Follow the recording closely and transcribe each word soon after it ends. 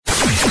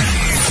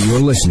You're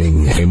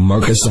listening to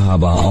Marcus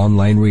Sahaba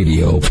Online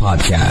Radio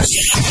Podcast.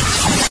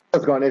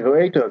 It's gone into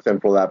 8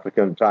 Central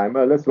African time.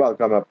 Let's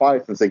welcome a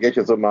Pais and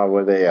Segesh Zuma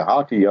with a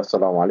hearty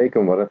Assalamu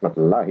alaikum wa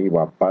rahmatullahi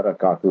wa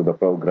barakatuh. The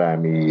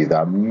program is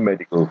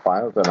Medical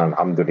Files, and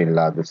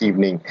alhamdulillah, this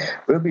evening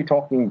we'll be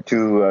talking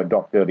to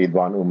Dr.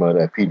 Ridwan Umar,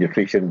 a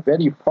pediatrician,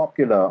 very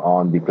popular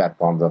on the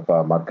platforms of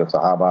Marcus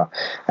Sahaba.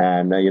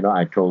 And,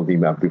 I told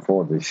him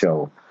before the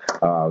show,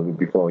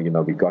 before,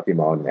 we got him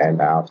on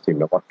and asked him,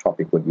 what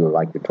topic would you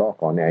like to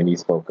talk on? And he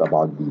spoke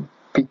about the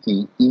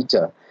picky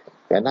eater.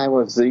 And I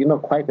was,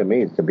 quite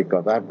amazed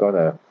because I've got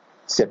a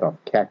set of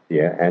cats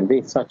here and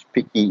they're such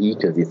picky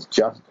eaters. It's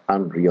just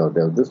unreal.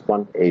 They'll just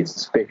want a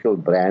special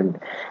brand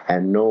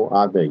and no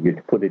other.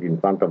 You'd put it in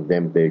front of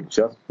them, they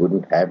just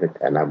wouldn't have it.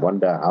 And I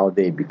wonder how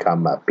they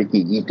become picky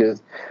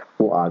eaters.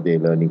 Who are they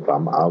learning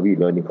from? Are we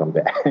learning from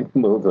the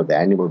animals or the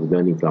animals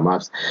learning from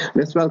us?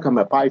 Let's welcome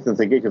a Pais and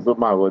Segesh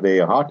Zuma with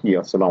a hearty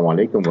Assalamu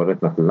alaikum wa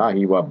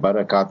rahmatullahi wa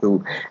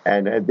barakatuh.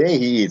 And there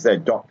he is, a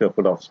doctor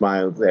full of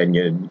smiles and,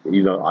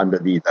 under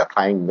these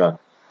trying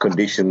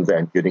conditions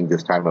and during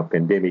this time of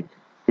pandemic,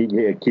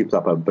 he keeps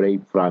up a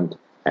brave front.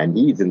 And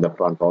he's in the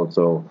front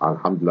also,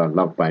 alhamdulillah,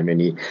 loved by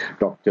many.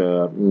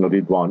 Dr.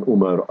 Ridwan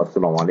Umar,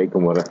 Assalamu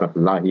alaikum wa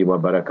rahmatullahi wa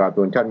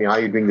barakatuh. And tell me, how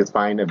are you doing this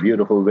fine, a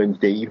beautiful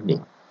Wednesday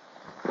evening?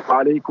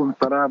 Alaikum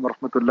salam wa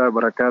rahmatullahi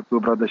wa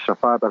barakatuh, Brother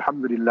Shafat.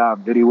 Alhamdulillah,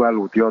 I'm very well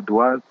with your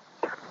du'as.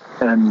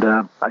 And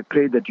I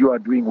pray that you are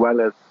doing well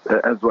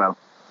as well.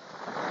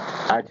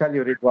 I tell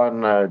you,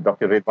 Ridwan,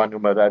 Dr. Ridwan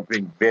Umar, I'm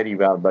doing very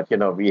well. But,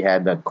 we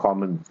had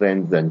common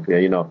friends and,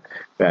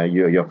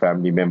 your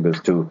family members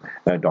too.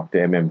 Dr.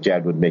 M.M.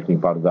 Jadwood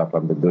making parda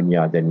from the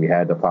dunya. Then we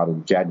had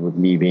Farooq Jadwood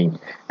leaving.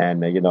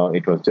 And,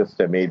 it was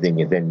just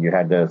amazing. And then you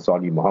had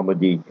Salih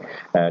Mohammadi,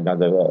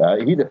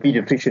 he's a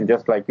pediatrician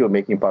just like you,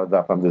 making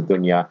parda from the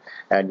dunya.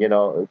 And,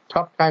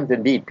 tough times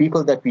indeed.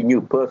 People that we knew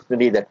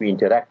personally, that we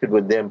interacted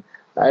with them,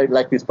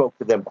 like we spoke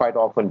to them quite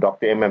often.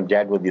 Dr. M.M.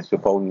 Jadwood used to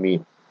phone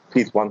me at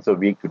least once a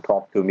week to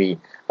talk to me,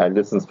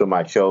 listens to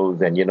my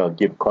shows and,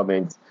 give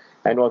comments,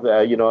 and was,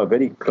 a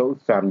very close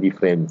family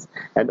friends.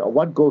 And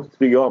what goes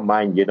through your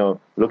mind,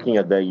 looking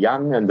at the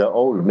young and the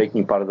old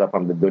making parda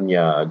from the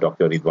dunya,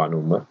 Dr. Ridwan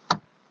Umar?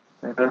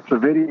 That's a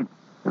very,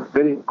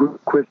 very good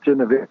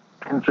question, a very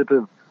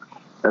sensitive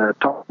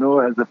talk.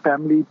 As a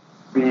family,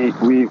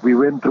 we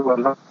went through a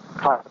lot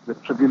of the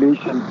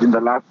tribulations in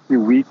the last few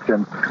weeks.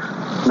 And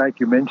like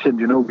you mentioned,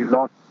 we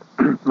lost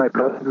my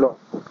brother-in-law,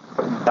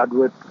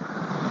 Jadwood,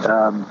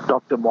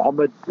 Dr.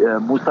 Muhammad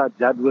Musa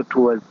Jadwood,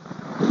 who was,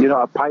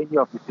 a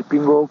pioneer of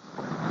Isipingo,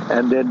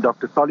 and then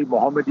Dr. Salih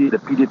Mohammadi, the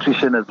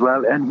pediatrician as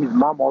well, and his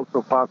mom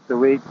also passed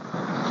away.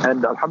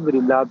 And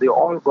alhamdulillah, they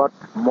all got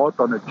maut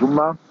on a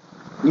Jummah,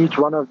 each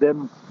one of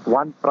them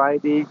one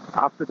Friday,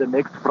 after the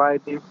next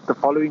Friday, the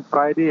following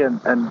Friday,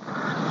 and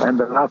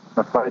the last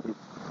Friday.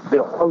 They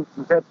all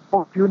had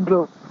 4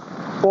 funerals,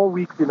 4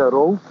 weeks in a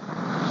row,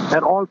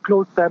 and all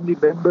close family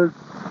members.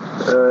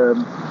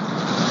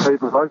 It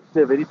was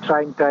obviously a very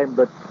trying time,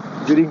 but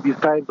during these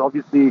times,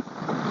 obviously,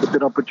 it's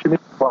an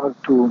opportunity for us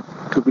to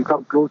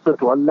become closer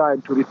to Allah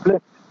and to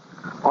reflect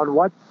on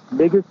what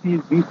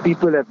legacies these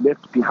people have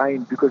left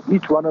behind, because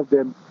each one of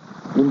them,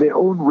 in their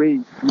own way,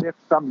 left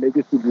some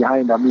legacy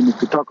behind. I mean,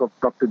 if you talk of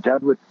Dr.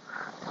 Jadwood,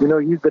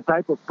 he's the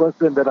type of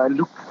person that I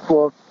look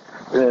for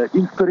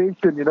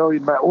inspiration,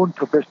 in my own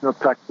professional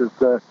practice.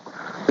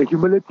 The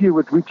humility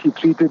with which he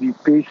treated his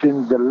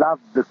patients, the love,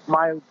 the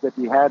smiles that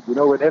he had,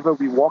 whenever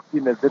we walked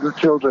in as little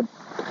children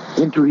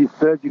into his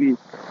surgery,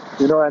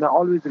 and I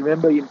always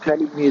remember him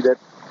telling me that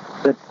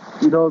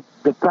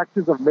the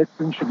practice of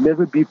medicine should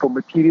never be for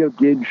material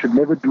gain. You should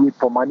never do it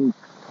for money.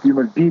 You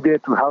must be there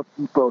to help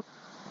people.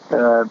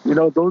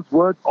 Those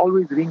words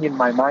always ring in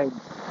my mind.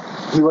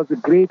 He was a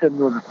great and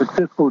he was a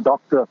successful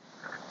doctor.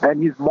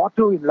 And his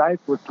motto in life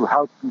was to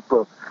help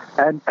people.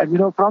 And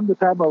from the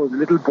time I was a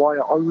little boy,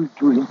 I always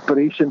drew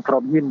inspiration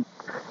from him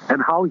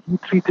and how he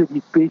treated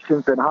his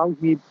patients and how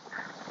he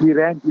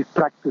ran his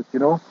practice,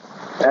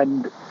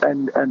 and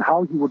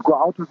how he would go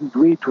out of his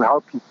way to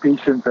help his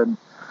patients and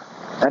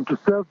to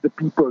serve the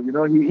people. He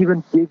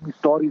even gave me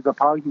stories of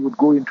how he would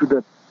go into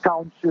the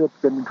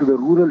townships and into the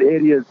rural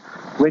areas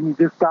when he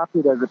just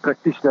started as a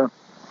practitioner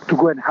to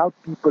go and help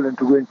people and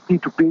to go and see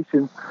to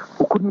patients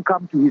who couldn't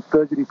come to his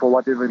surgery for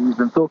whatever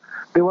reason. So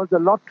there was a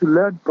lot to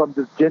learn from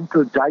this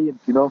gentle giant,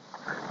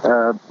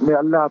 May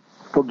Allah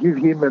forgive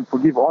him and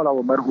forgive all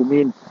our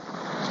marhumeen.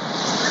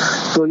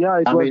 So yeah,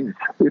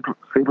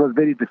 it was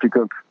very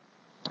difficult.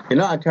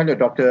 I tell you,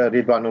 Dr.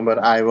 Ridwan Umar,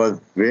 I was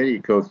very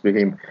close to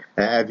him.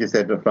 As you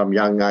said, from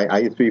young, I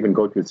used to even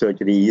go to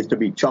surgery. He used to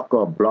be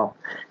chock-a-block.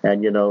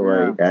 And,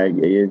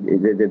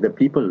 the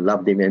people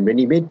loved him. And when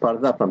he made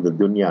parda from the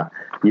dunya,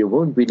 you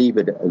won't believe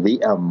it, the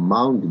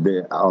amount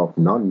of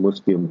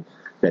non-Muslims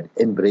that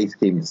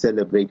embraced him,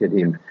 celebrated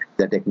him,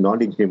 that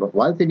acknowledged him.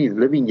 Whilst in his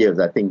living years,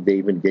 I think they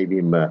even gave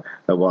him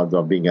awards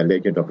of being a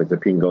legend of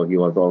Isipingo. He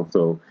was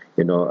also,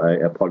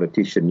 a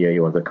politician here. He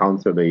was a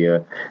councillor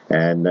here.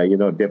 And,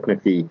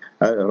 definitely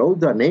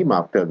roads are named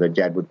after the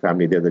Jadwood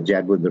family. There's a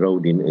Jadwood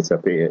Road in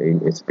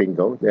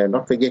Isipingo. They're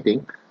not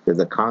forgetting. There's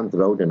a Khan's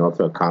Road and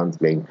also a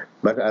Khan's Lane.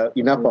 But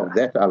enough of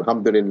that.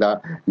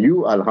 Alhamdulillah,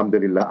 you,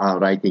 alhamdulillah, are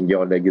writing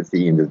your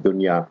legacy in this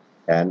dunya.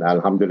 And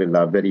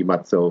alhamdulillah, very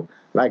much so.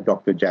 Like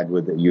Dr.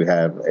 Jadwood, you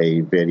have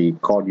a very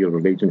cordial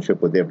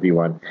relationship with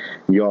everyone.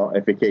 Your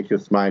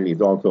efficacious smile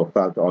is also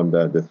felt on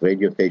this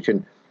radio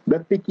station. The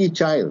picky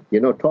child,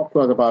 talk to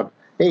us about,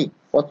 hey,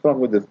 what's wrong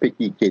with these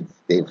picky kids?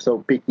 They're so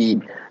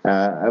picky,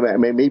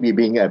 maybe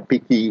being a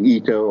picky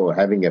eater or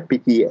having a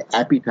picky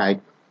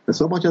appetite. There's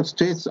so much of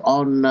stress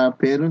on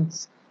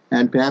parents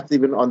and perhaps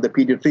even on the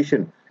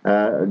pediatrician,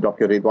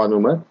 Dr. Ridwan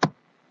Umar.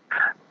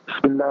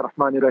 Bismillah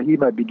ar-Rahman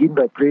ar-Rahim. I begin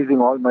by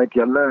praising Almighty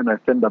Allah and I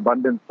send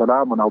abundant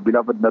salam on our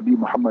beloved Nabi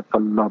Muhammad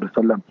sallallahu alaihi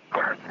wasallam.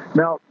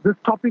 Now, this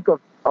topic of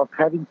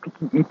having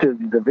picky eaters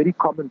is a very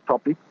common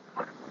topic.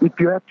 If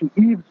you have to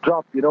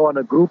eavesdrop, on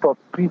a group of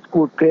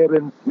preschool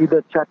parents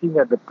either chatting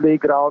at the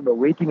playground or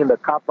waiting in the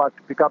car park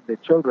to pick up their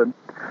children,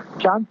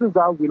 chances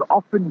are we'll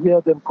often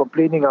hear them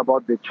complaining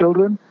about their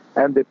children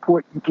and their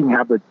poor eating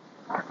habits.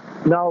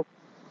 Now,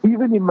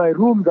 even in my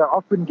rooms, I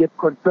often get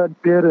concerned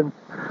parents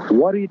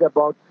worried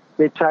about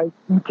their child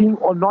eating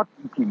or not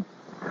eating.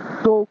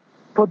 So,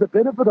 for the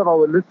benefit of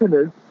our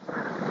listeners,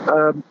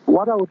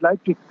 what I would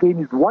like to explain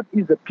is what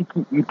is a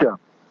picky eater.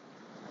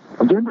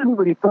 Generally,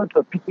 we refer to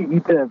a picky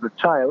eater as a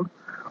child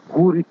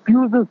who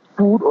refuses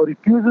food or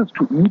refuses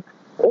to eat,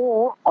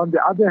 or, on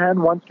the other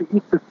hand, wants to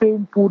eat the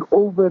same food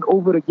over and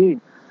over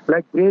again,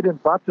 like bread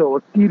and butter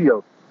or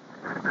cereal.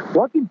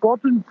 What's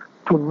important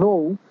to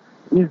know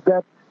is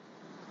that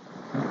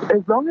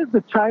as long as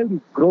the child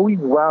is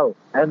growing well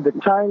and the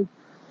child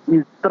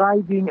is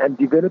thriving and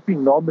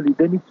developing normally,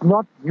 then it's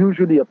not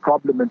usually a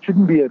problem and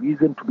shouldn't be a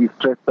reason to be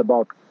stressed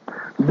about.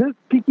 This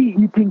picky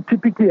eating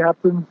typically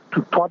happens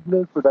to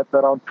toddlers, so that's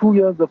around 2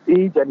 years of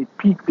age, and it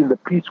peaks in the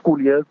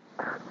preschool years,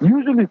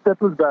 usually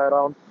settles by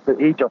around the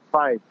age of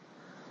 5.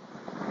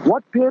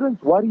 What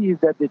parents worry is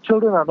that their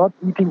children are not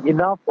eating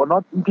enough or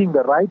not eating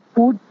the right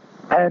food,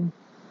 and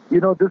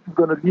this is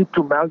going to lead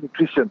to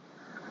malnutrition.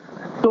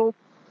 So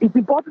it's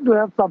important to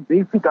have some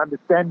basic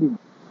understanding.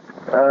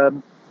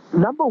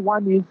 Number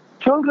one is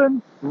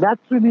children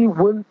naturally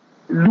will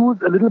lose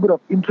a little bit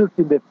of interest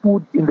in their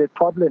food in their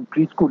toddler and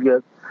preschool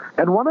years.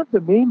 And one of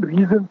the main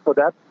reasons for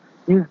that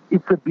is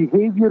it's a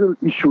behavioral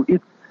issue.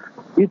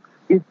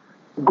 It's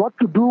got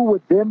to do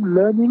with them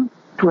learning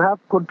to have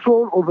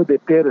control over their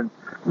parents.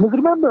 Because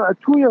remember, a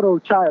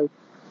 2-year-old child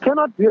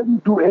cannot really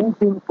do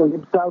anything for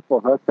himself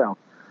or herself.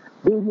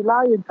 They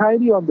rely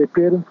entirely on their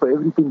parents for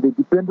everything. They're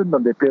dependent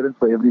on their parents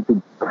for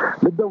everything.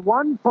 But the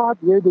one part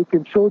where they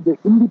can show their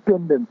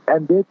independence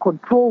and their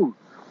control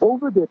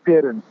over their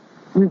parents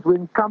is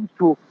when it comes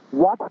to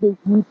what they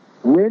eat,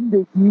 when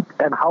they eat,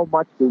 and how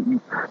much they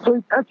eat. So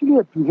it's actually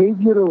a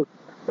behavioral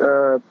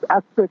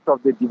aspect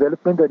of their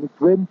development, and it's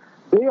when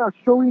they are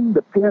showing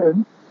the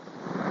parents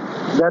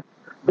that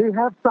they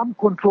have some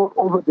control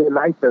over their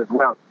life as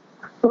well.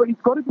 So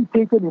it's got to be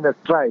taken in a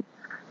stride.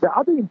 The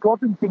other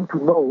important thing to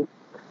know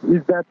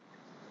is that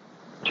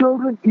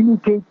children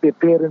imitate their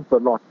parents a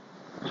lot.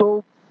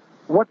 So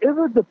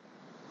whatever the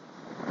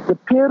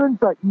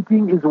parents are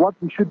eating is what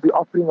we should be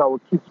offering our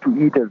kids to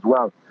eat as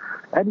well.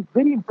 And it's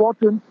very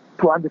important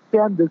to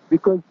understand this,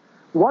 because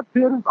what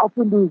parents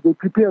often do is they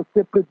prepare a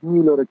separate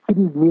meal or a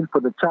kiddie's meal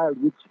for the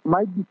child, which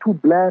might be too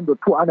bland or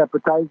too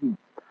unappetizing.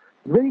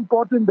 It's very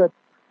important that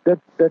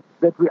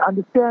we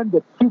understand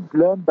that kids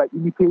learn by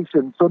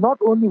imitation. So not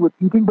only with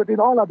eating, but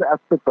in all other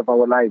aspects of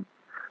our lives.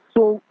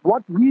 So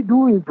what we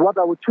do is what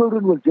our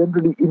children will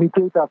generally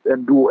imitate us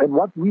and do, and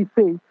what we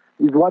say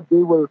is what they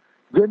will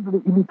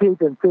generally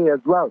imitate and say as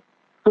well.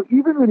 So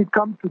even when it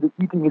comes to the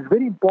eating, it's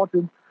very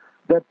important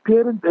that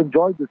parents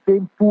enjoy the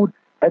same food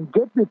and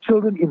get their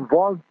children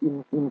involved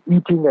in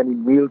eating and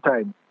in meal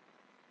time.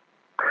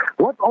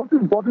 What's also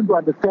important to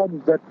understand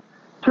is that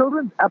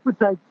children's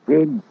appetites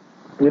vary.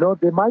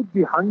 They might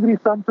be hungry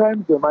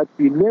sometimes, they might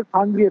be less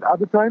hungry at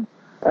other times,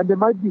 and they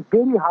might be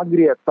very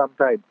hungry at some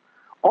times.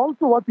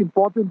 Also, what's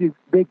important is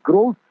their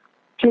growth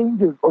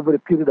changes over a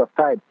period of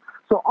time.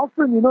 So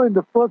often, in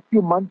the first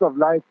few months of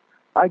life,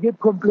 I get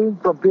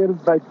complaints from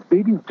parents like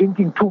baby's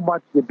drinking too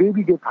much. The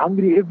baby gets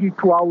hungry every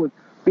 2 hours.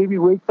 Baby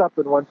wakes up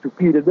and wants to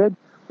feed. And then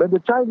when the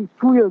child is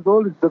 2 years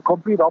old, it's the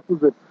complete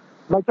opposite.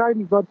 My child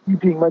is not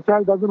eating. My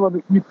child doesn't want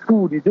to eat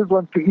food. He just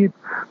wants to eat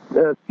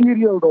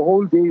cereal the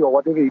whole day or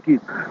whatever it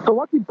is. So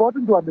what's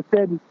important to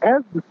understand is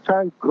as the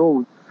child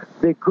grows,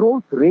 their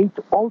growth rate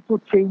also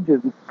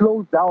changes. It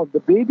slows down. The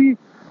baby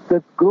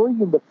that's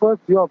growing in the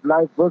first year of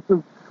life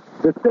versus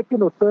the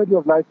second or third year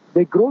of life,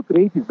 their growth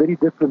rate is very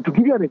different. To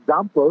give you an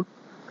example,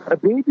 a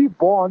baby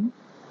born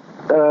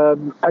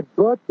at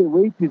birth, the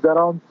weight is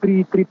around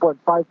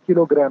 3.5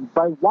 kilograms.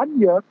 By 1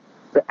 year,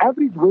 the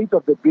average weight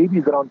of the baby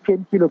is around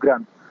 10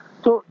 kilograms.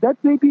 So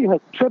that baby has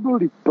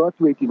trebled its birth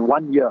weight in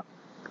 1 year.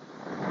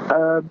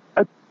 A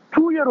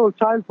 2-year-old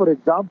child, for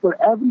example,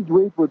 average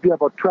weight would be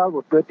about 12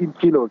 or 13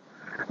 kilos.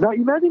 Now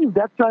imagine if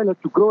that child has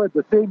to grow at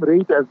the same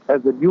rate as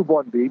a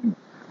newborn baby.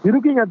 You're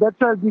looking at that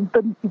child being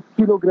 36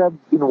 kilograms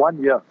in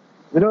 1 year,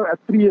 at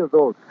 3 years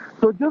old.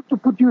 So just to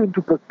put you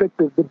into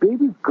perspective, the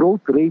baby's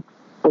growth rate,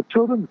 or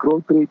children's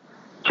growth rate,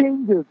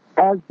 changes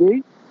as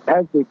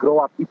they grow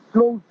up. It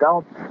slows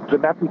down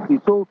dramatically.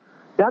 So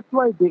that's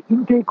why the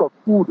intake of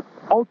food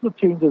also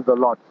changes a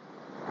lot.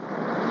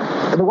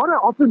 And what I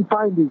often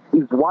find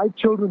is why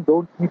children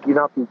don't eat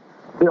enough is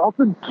they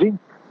often drink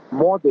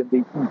more than they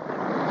eat,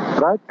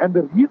 right? And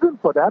the reason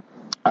for that,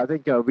 I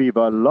think we've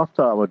lost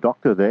our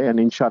doctor there, and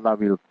inshallah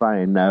we'll try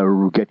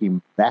and get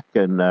him back.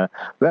 And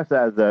whereas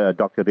as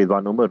Dr.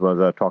 Ridwan Umar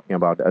was talking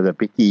about as a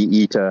picky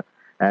eater,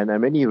 and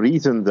many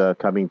reasons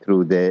coming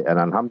through there. And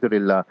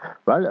alhamdulillah,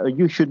 well,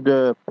 you should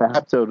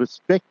perhaps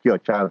restrict your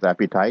child's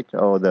appetite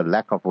or the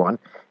lack of one.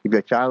 If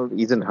your child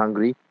isn't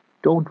hungry,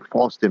 don't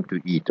force them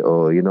to eat,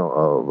 or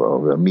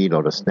a meal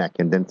or a snack.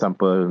 And then some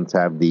parents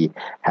have the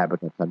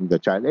habit of telling the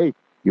child, hey,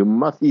 you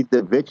must eat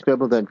the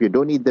vegetables, and if you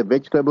don't eat the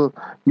vegetable,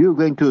 you're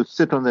going to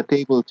sit on the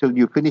table till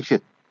you finish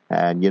it.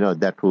 And,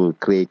 that will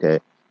create a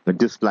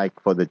dislike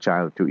for the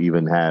child to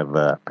even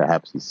have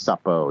perhaps his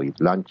supper or his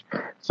lunch.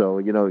 So,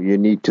 you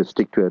need to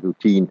stick to a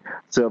routine,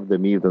 serve the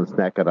meals and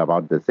snack at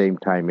about the same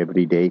time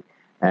every day.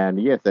 And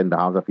yes, in the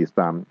house of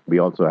Islam, we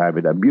also have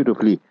it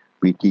beautifully.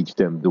 We teach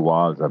them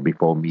du'as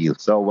before meals.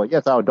 So,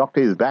 yes, our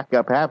doctor is back.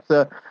 Perhaps,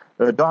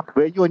 Doc,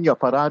 were you in your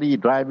Ferrari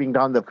driving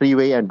down the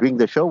freeway and doing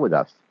the show with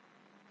us?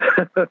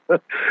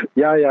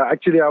 Yeah.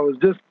 Actually, I was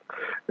just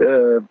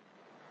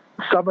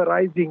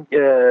summarizing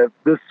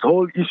this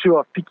whole issue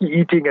of picky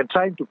eating and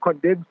trying to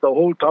condense the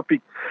whole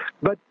topic.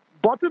 But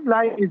bottom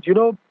line is,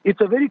 it's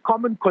a very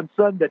common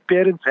concern that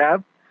parents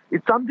have.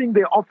 It's something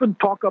they often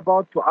talk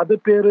about to other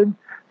parents.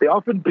 They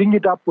often bring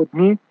it up with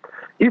me.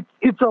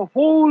 It's a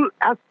whole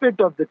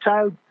aspect of the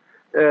child's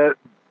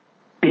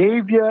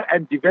behavior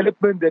and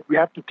development that we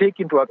have to take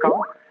into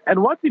account.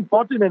 And what's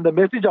important, and the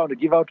message I want to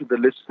give out to the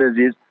listeners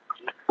is,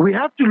 we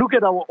have to look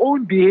at our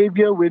own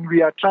behavior when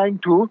we are trying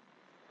to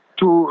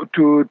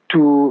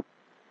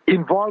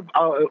involve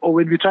or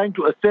when we're trying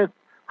to assess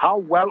how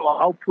well or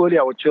how poorly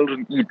our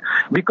children eat,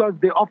 because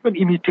they often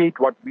imitate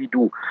what we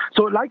do.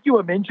 So like you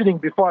were mentioning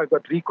before I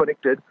got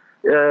reconnected,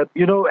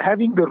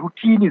 having the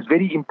routine is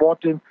very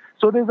important.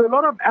 So there's a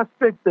lot of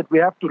aspects that we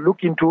have to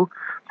look into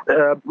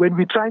when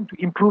we're trying to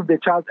improve their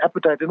child's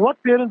appetite. And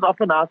what parents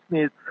often ask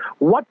me is,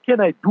 what can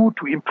I do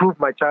to improve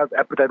my child's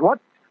appetite? What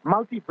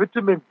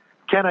multivitamin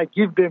can I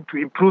give them to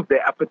improve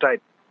their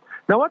appetite?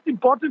 Now, what's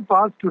important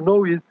for us to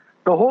know is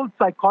the whole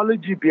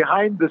psychology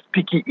behind this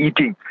picky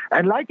eating.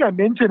 And like I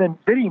mentioned, and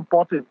very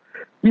important,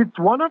 it's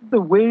one of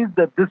the ways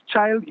that this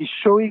child is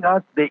showing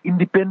us their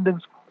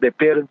independence from their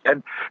parents.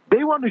 And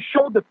they want to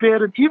show the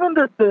parent, even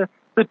that the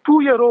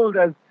 2-year-old,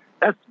 as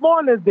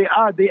small as they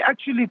are, they're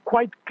actually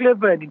quite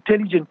clever and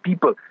intelligent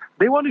people.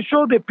 They want to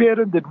show their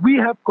parent that we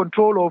have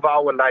control over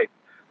our life.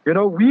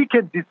 We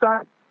can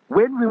decide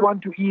when we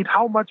want to eat,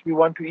 how much we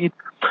want to eat.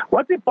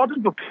 What's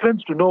important for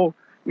parents to know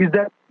is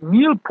that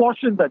meal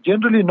portions are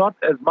generally not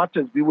as much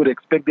as we would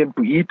expect them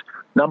to eat,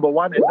 number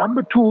one. And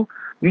number two,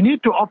 you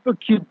need to offer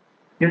kids,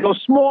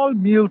 small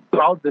meals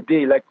throughout the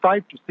day, like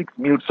 5 to 6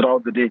 meals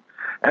throughout the day.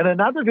 And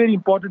another very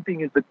important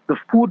thing is that the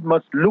food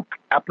must look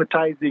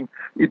appetizing.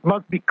 It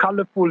must be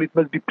colorful. It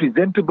must be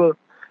presentable.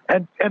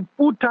 And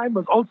food time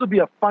must also be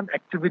a fun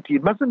activity.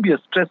 It mustn't be a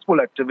stressful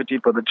activity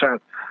for the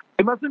child.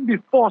 They mustn't be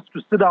forced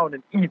to sit down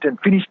and eat and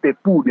finish their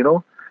food,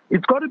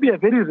 It's got to be a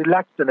very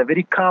relaxed and a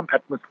very calm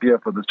atmosphere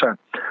for the child.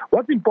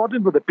 What's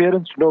important for the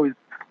parents to know is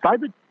by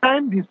the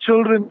time these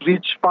children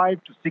reach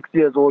 5 to 6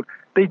 years old,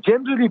 they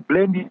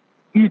generally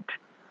eat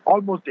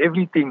almost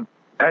everything,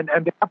 and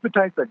the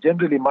appetites are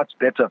generally much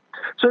better.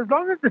 So as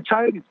long as the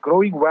child is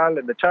growing well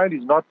and the child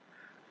is not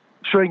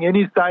showing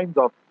any signs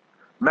of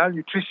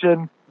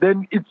malnutrition,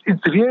 then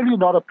it's really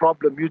not a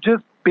problem. You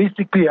just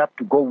basically have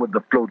to go with the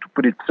flow, to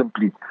put it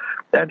simply,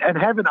 and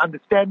have an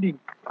understanding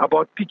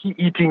about picky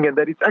eating, and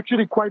that it's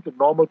actually quite a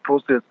normal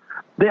process.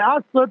 There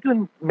are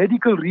certain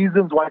medical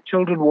reasons why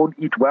children won't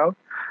eat well,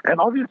 and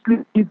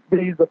obviously if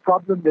there is a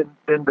problem,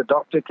 then the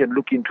doctor can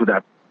look into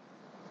that.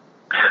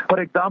 For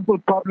example,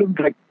 problems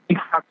like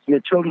reflux, where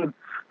children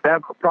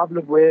have a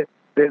problem where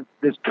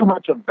there's too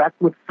much of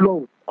backward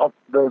flow of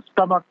the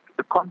stomach,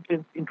 the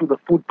contents into the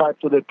food pipe,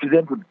 so they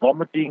present with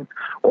vomiting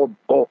or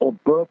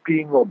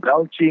burping or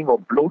belching or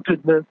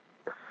bloatedness.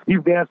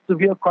 If they have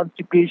severe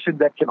constipation,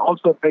 that can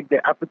also affect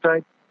their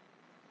appetite.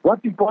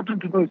 What's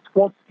important to know is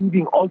force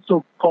feeding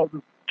also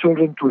causes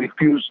children to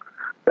refuse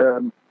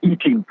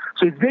eating.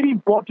 So it's very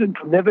important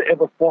to never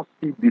ever force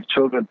feed these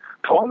children,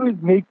 to always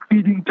make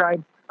feeding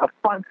time a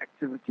fun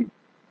activity.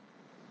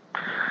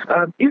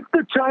 If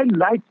the child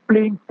likes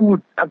plain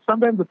food, and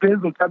sometimes the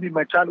parents will tell me,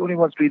 my child only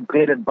wants to eat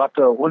bread and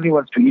butter, only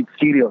wants to eat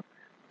cereal.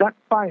 That's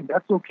fine,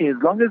 that's okay, as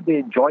long as they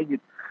enjoy it.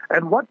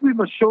 And what we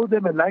must show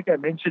them, and like I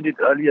mentioned it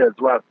earlier as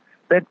well,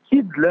 that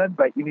kids learn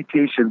by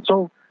imitation.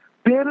 So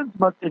parents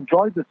must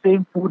enjoy the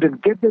same food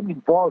and get them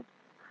involved.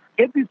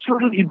 Get these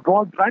children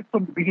involved right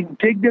from the beginning.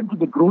 Take them to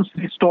the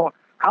grocery store,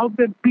 help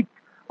them pick,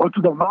 or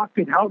to the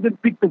market, help them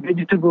pick the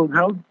vegetables,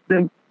 help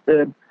them,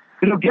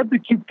 get the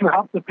kids to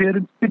help the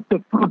parents pick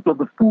the fruit or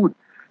the food.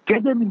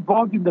 Get them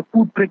involved in the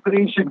food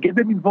preparation. Get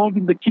them involved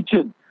in the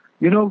kitchen.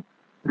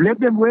 Let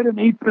them wear an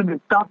apron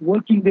and start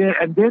working there,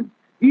 and then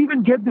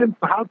even get them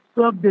to help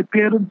serve their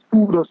parents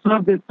food or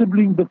serve their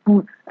siblings the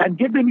food, and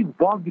get them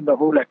involved in the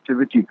whole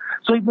activity.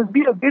 So it must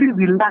be a very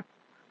relaxed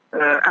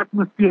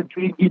atmosphere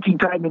during eating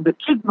time, and the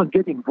kids must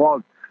get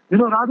involved.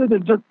 Rather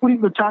than just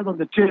putting the child on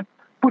the chair,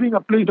 putting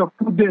a plate of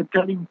food there and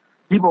telling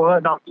him or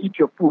her, now eat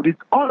your food.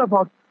 It's all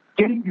about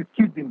getting these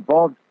kids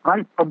involved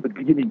right from the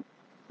beginning,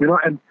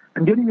 and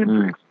getting them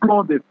to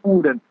explore their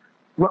food and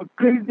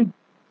praising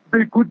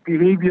very good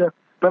behavior.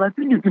 But I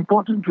think it's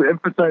important to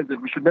emphasize that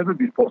we should never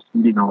be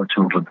force-feeding our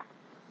children.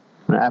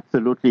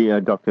 Absolutely,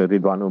 Dr.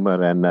 Ridwan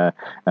Umar, and a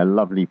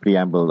lovely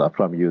preamble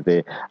from you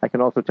there. I can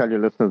also tell your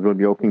listeners we'll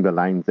be opening the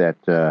lines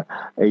at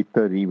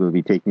 8:30. We'll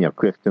be taking your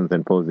questions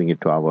and posing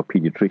it to our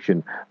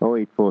pediatrician,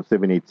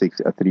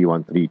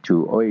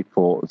 084-786-3132,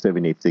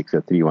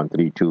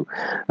 084-786-3132.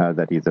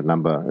 That is the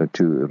number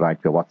to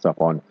write your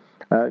WhatsApp on.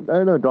 I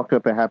know,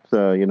 Doctor, perhaps,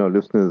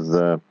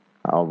 listeners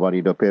are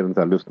worried or parents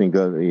are listening.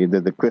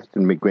 The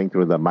question going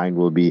through their mind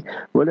will be,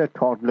 will a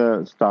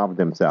toddler starve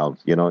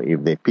themselves,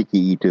 if they're picky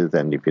eaters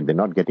and if they're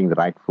not getting the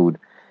right food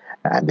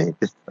and they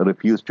just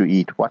refuse to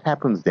eat? What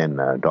happens then,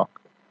 Doc?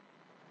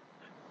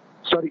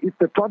 Sorry, if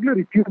the toddler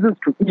refuses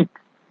to eat?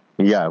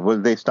 Yeah, will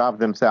they starve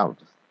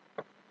themselves?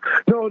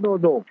 No.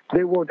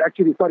 They won't.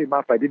 Actually, sorry,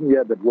 Maf, I didn't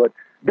hear that word.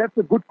 That's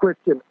a good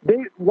question.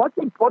 What's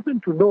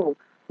important to know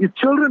is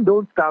children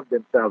don't starve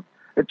themselves.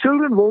 The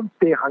children won't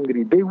stay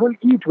hungry. They will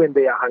eat when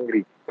they are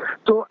hungry.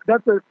 So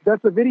that's a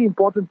very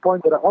important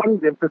point that I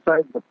always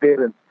emphasize with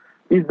parents,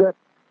 is that,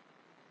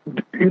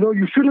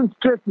 you shouldn't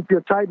stress if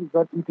your child is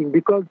not eating,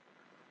 because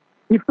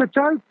if the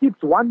child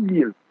skips one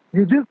meal,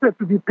 you just have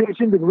to be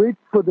patient and wait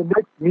for the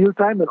next meal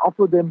time and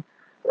offer them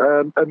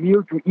a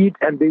meal to eat,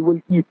 and they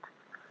will eat.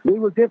 They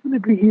will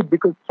definitely eat,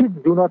 because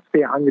kids do not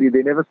stay hungry.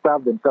 They never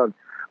starve themselves.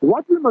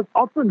 What we must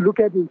often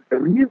look at is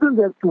reasons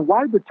as to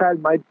why the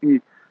child might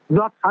be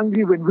not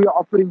hungry when we are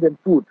offering them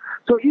food.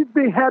 So if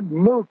they had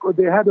milk or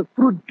they had a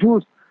fruit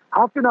juice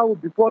half an hour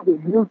before their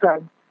meal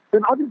time,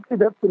 then obviously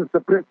that's going to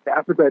suppress the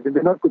appetite and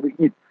they're not going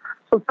to eat.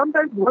 So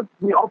sometimes what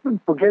we often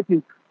forget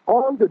is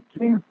all the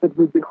drinks that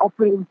we've been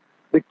offering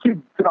the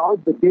kids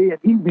throughout the day and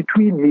in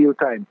between meal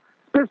time,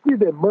 especially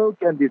their milk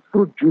and these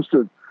fruit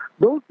juices.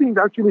 Those things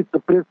actually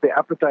suppress their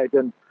appetite.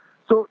 And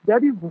so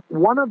that is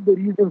one of the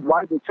reasons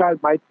why the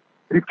child might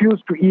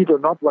refuse to eat or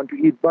not want to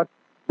eat. But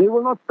they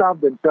will not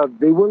starve themselves.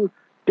 They will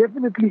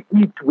definitely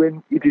eat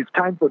when it is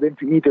time for them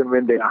to eat and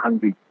when they are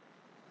hungry.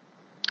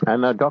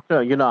 And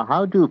Doctor,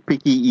 how do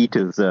picky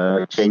eaters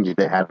change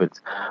their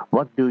habits?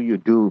 What do you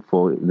do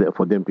for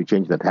them to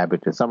change that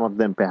habit? Some of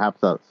them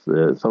perhaps are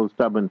so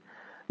stubborn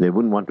they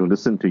wouldn't want to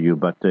listen to you,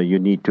 but you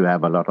need to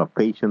have a lot of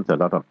patience, a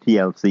lot of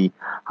TLC.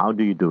 How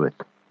do you do it?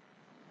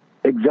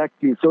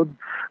 Exactly. So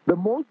the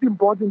most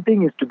important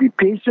thing is to be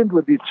patient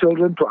with these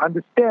children, to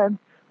understand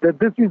that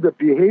this is a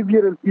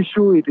behavioral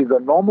issue. It is a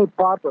normal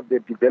part of their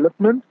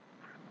development.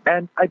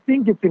 And I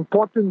think it's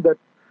important that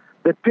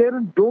the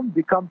parents don't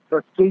become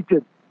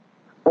frustrated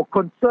or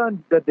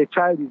concerned that the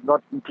child is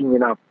not eating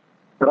enough,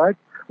 right?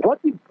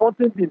 What's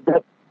important is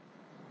that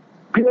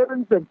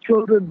parents and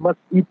children must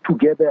eat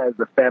together as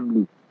a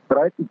family,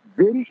 right? It's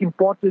very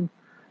important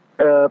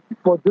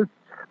for this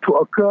to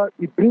occur.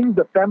 It brings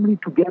the family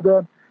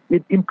together.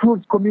 It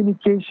improves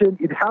communication.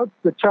 It helps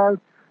the child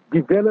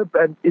develop,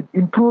 and it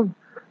improves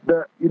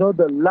the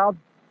love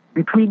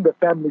between the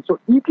family. So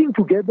eating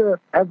together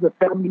as a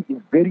family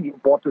is very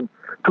important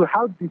to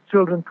help these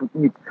children to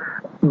eat.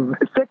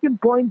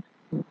 Second point,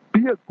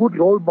 be a good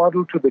role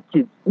model to the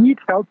kids. Eat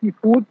healthy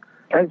food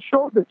and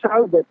show the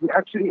child that we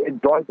actually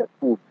enjoy that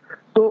food.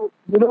 So,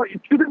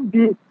 it shouldn't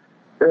be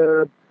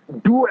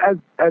do as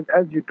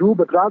you do,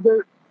 but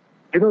rather,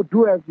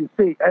 do as you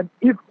say. And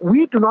if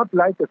we do not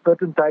like a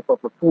certain type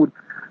of a food,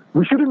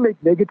 we shouldn't make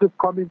negative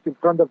comments in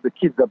front of the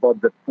kids about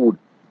that food.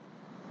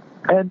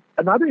 And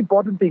another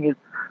important thing is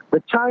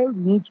the child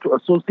needs to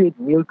associate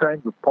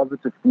mealtime with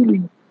positive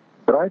feelings,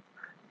 right?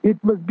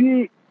 It must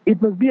be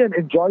an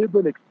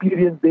enjoyable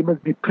experience. They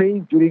must be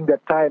praised during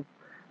that time.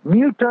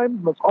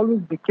 Mealtimes must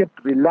always be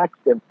kept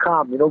relaxed and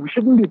calm. We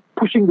shouldn't be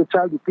pushing the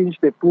child to finish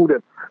their food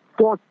and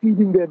force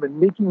feeding them and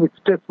making it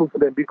stressful for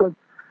them, because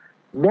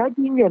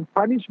nagging and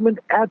punishment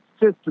adds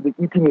stress to the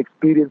eating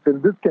experience,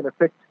 and this can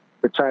affect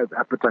the child's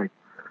appetite.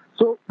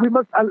 So we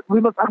must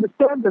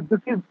understand that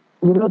this is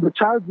the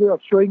child's way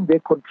of showing their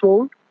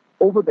control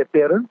over their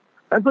parents,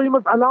 and so you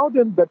must allow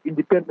them that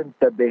independence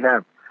that they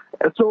have.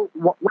 And so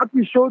what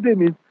we show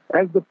them is,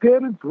 as the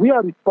parents, we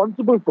are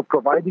responsible for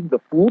providing the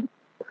food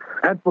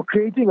and for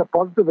creating a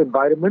positive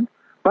environment,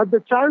 but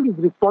the child is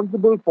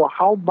responsible for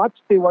how much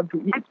they want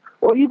to eat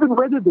or even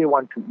whether they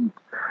want to eat.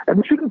 And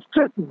we shouldn't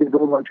stress if they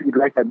don't want to eat,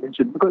 like I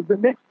mentioned, because the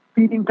next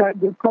feeding time,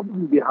 they'll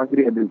probably be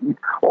hungry and they'll eat.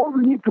 Or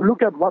we need to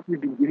look at what we've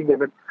been giving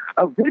them. And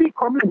a very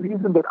common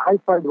reason that I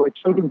find why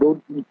children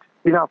don't eat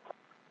enough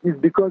is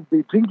because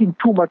they're drinking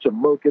too much of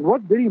milk. And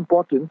what's very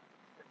important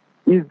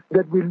is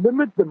that we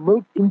limit the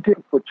milk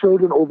intake for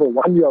children over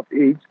 1 year of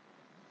age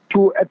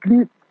to at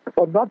least,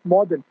 or not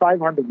more than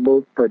 500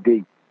 ml per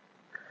day.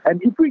 And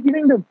if we're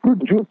giving them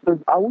fruit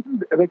juices, I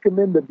wouldn't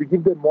recommend that we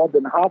give them more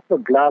than half a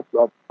glass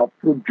of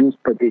fruit juice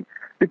per day,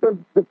 because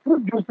the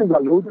fruit juices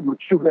are loaded with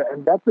sugar,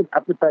 and that's an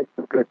appetite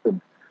suppressant.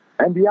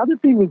 And the other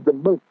thing is the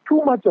milk.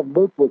 Too much of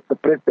milk will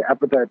suppress the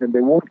appetite, and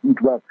they won't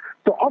eat well.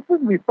 So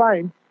often we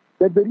find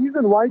that the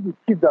reason why these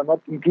kids are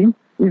not eating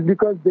is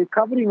because they're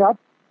covering up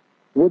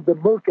with the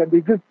milk, and they're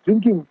just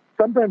drinking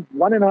sometimes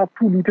 1.5,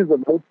 2 liters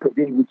of milk per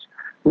day,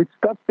 which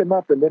stuffs them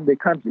up, and then they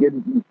can't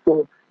really eat.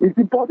 So it's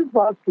important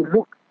for us to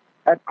look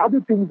at other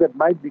things that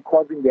might be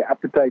causing their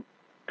appetite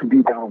to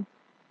be down.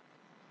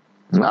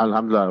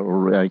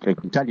 Alhamdulillah, I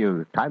can tell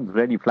you, time's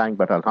really flying,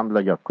 but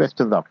Alhamdulillah, your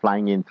questions are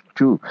flying in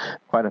too.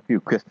 Quite a few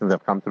questions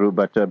have come through,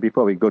 but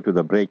before we go to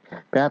the break,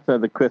 perhaps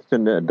the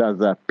question,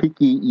 does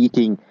picky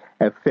eating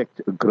affect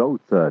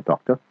growth,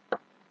 Doctor?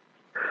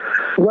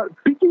 Well,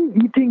 picky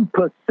eating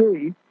per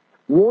se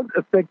won't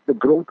affect the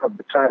growth of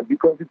the child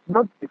because it's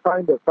not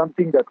defined as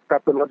something that's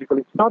pathological.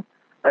 It's not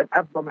an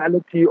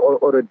abnormality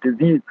or a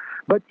disease.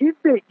 But if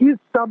there is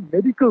some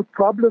medical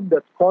problem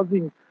that's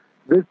causing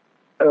this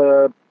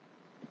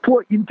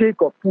poor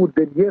intake of food,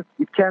 then yes,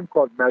 it can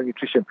cause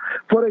malnutrition.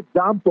 For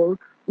example,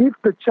 if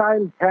the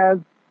child has,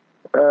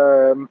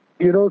 some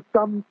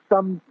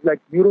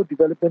like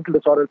neurodevelopmental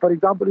disorder, for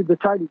example, if the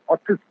child is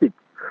autistic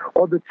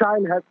or the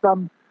child has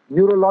some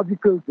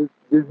neurological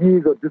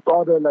disease or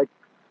disorder like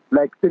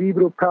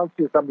cerebral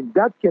palsy or something,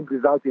 that can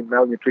result in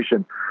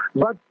malnutrition.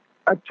 But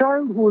a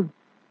child who's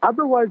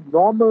otherwise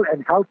normal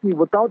and healthy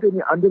without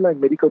any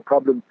underlying medical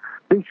problems,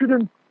 they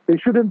shouldn't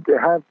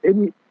have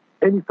any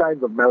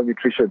signs of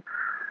malnutrition.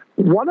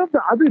 One of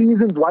the other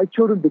reasons why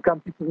children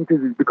become picky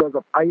eaters is because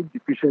of iron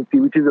deficiency,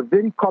 which is a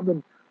very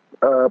common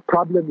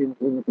problem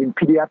in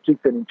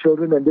pediatrics and in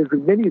children, and there's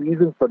many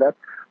reasons for that.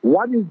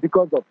 One is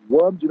because of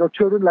worms.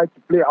 Children like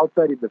to play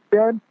outside in the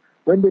sand.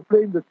 When they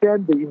play in the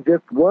sand, they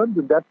ingest worms,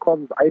 and that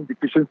causes iron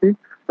deficiency.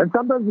 And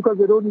sometimes because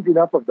they don't eat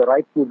enough of the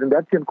right food, and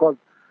that can cause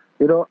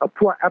a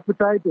poor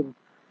appetite, and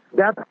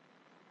that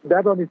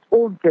on its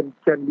own can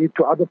lead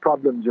to other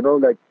problems.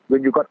 Like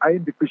when you've got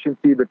iron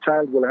deficiency, the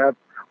child will have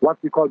what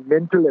we call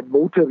mental and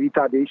motor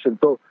retardation.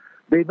 So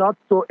they're not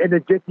so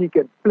energetic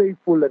and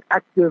playful and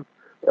active.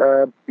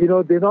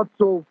 They're not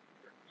so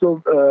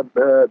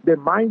their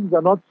minds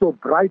are not so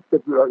bright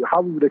that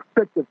how we would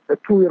expect a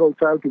 2-year-old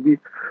child to be.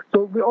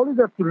 So we always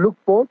have to look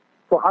for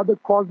other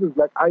causes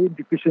like iron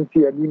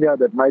deficiency, anemia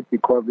that might be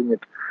causing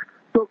it.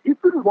 So if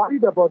you're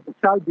worried about the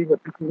child being a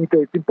picky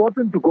eater, it's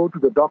important to go to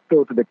the doctor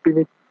or to the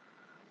clinic,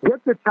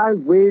 get the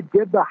child weighed,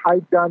 get the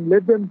height done,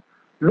 let them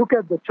look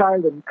at the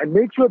child and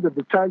make sure that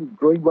the child is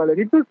growing well. And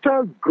if the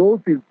child's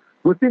growth is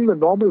within the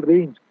normal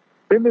range,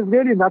 then there's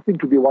really nothing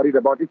to be worried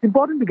about. It's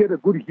important to get a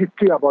good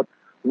history about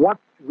what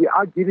we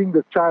are giving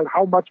the child,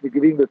 how much we're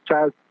giving the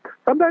child.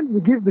 Sometimes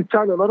we give the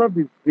child a lot of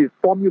these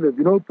formulas,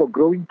 for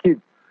growing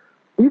kids.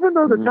 Even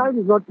though the child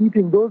is not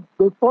eating, those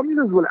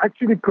formulas will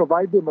actually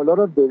provide them a lot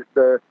of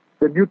the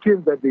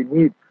nutrients that they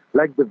need,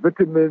 like the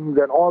vitamins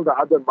and all the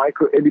other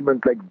micro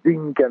elements like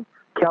zinc and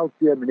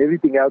calcium and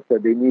everything else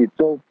that they need.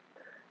 So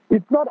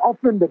it's not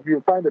often that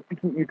you'll find a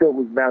picky eater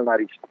who's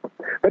malnourished.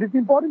 But it's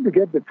important to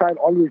get the child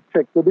always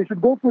checked. So they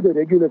should go through the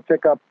regular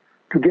checkup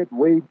to get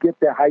weighed, get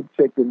their height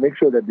checked, and make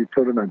sure that the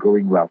children are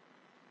growing well.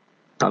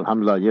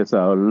 Alhamdulillah, yes,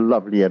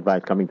 lovely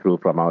advice coming through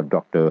from our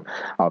doctor,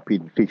 our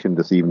pediatrician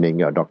this evening,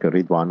 Dr.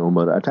 Ridwan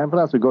Umar. Time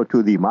for us to go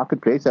to the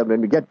marketplace, and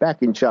when we get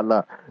back,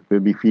 inshallah, we'll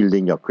be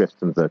fielding your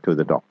questions to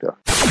the doctor.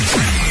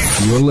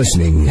 You're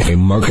listening to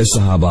Marcus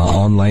Sahaba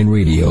Online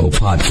Radio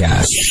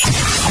Podcast.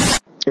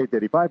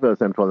 8:35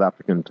 Central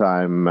African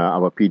Time.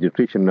 Our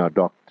pediatrician,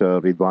 Dr.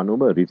 Ridwan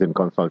Umar, is in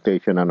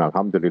consultation, and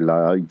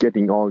Alhamdulillah,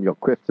 getting all your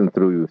questions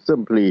through.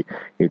 Simply,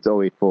 it's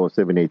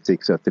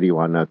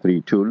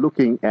 084-786-3132.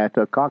 Looking at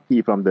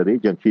Kaki from the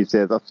region, she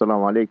says,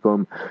 Assalamu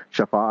alaikum,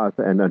 Shafa'at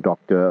and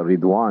Dr.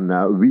 Ridwan.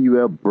 We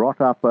were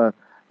brought up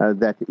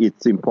that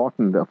it's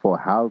important for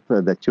health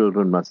that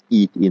children must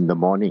eat in the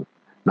morning.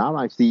 Now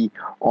I see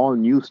all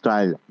new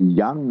style,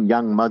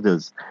 young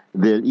mothers,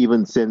 they'll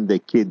even send their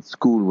kids to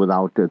school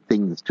without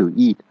things to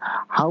eat.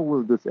 How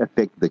will this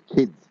affect the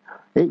kids?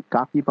 Hey,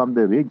 Kaki from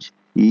the Ridge,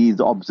 he's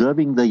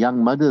observing the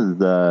young mothers,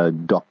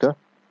 doctor.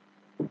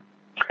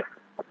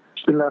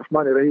 We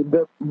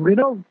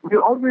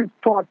always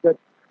thought that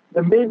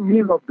the main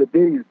meal of the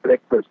day is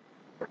breakfast.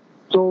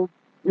 So,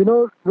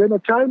 when a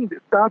child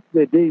starts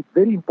their day, it's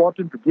very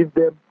important to give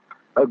them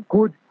a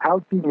good,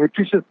 healthy,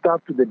 nutritious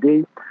start to the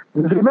day.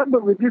 Remember,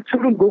 when these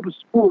children go to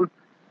school,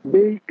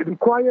 they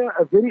require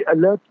a very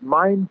alert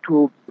mind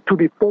to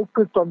be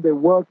focused on their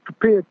work, to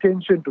pay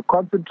attention, to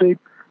concentrate.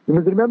 You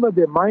must remember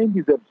their mind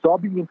is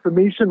absorbing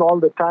information all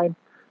the time,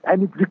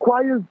 and it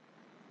requires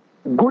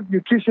good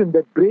nutrition.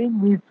 That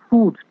brain needs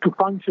food to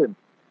function.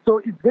 So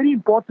it's very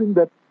important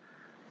that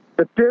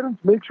the parents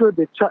make sure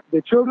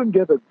their children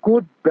get a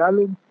good,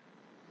 balanced,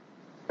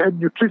 and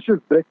nutritious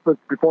breakfast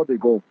before they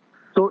go.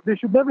 So they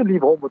should never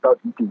leave home without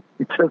eating.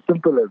 It's as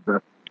simple as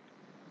that.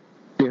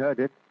 You heard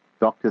it.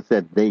 Doctor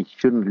said they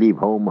shouldn't leave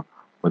home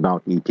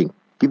without eating.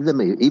 Give them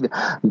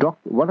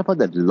what about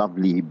that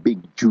lovely, big,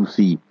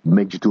 juicy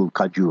Majidul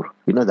Kajur?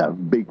 You know,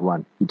 that big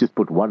one. You just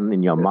put one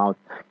in your mouth.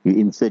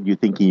 Instead, you're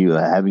thinking you're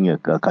having a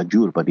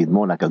Kajur, but it's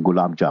more like a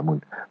gulab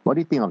jamun. What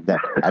do you think of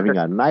that? Having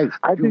a nice,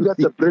 I think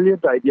that's a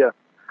brilliant idea.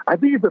 I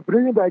think it's a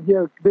brilliant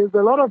idea. There's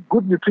a lot of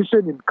good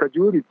nutrition in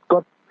Kajur. It's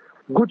got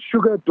good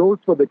sugar dose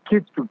for the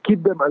kids to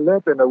keep them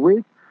alert and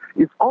awake.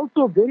 It's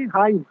also very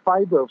high in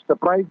fiber,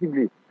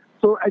 surprisingly.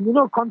 So, and you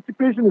know,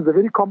 constipation is a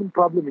very common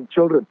problem in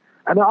children.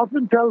 And I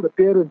often tell the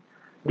parents,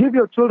 give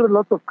your children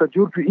lots of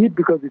Kajur to eat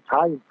because it's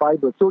high in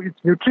fiber. So it's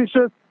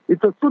nutritious.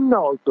 It's a sunnah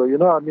also, you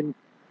know. I mean,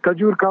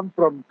 Kajur comes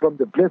from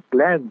the blessed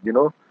land, you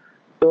know.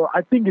 So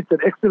I think it's an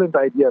excellent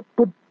idea.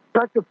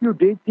 Pack a few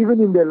dates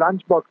even in their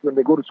lunchbox when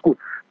they go to school.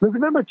 Now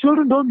remember,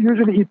 children don't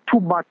usually eat too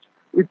much.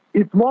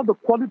 It's more the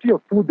quality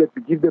of food that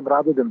we give them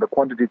rather than the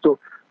quantity. So,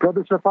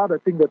 Brother Shafat, I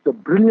think that's a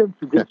brilliant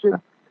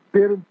suggestion.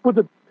 Parents, put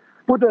a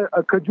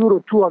Kajur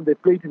or two on their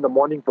plate in the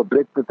morning for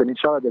breakfast, and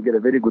inshallah they'll get a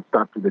very good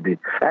start to the day.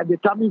 And their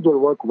tummies will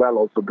work well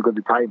also because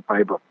it's high in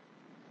fiber.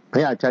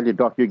 Yeah, I tell you,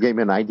 Doc, you gave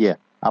me an idea.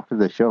 After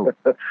the show,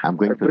 I'm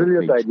going to...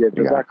 Brilliant idea.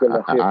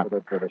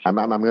 I'm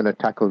going to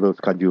tackle those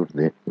Kajur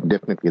there.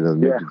 Definitely those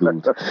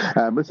Majiduls.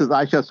 Mrs.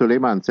 Aisha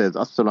Suleiman says,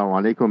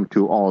 Assalamu alaikum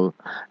to all.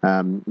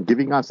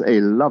 Giving us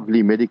a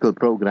lovely medical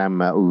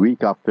program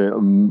week after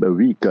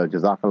week.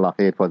 Jazakallah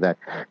khair for that.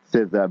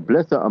 Says,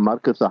 bless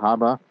Marcus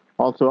Sahaba,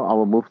 also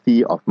our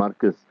Mufti of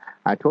Marcus.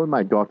 I told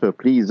my daughter,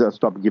 please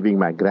stop giving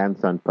my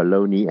grandson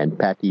polony and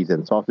patties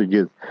and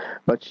sausages.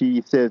 But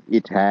she says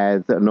it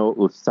has no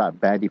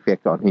bad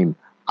effect on him.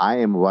 I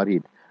am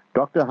worried.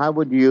 Doctor, how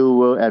would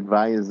you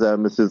advise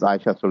Mrs.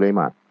 Aisha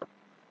Suleiman?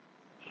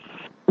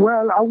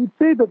 Well, I would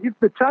say that if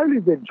the child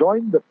is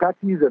enjoying the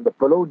patties and the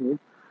polonies,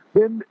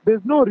 then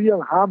there's no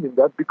real harm in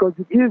that because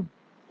it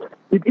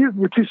is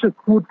nutritious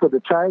food for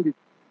the child.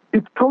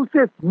 It's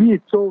processed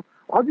meat. So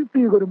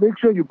obviously you've got to make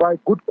sure you buy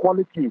good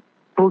quality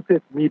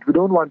processed meat. We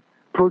don't want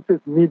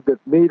processed meat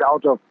that's made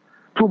out of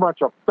too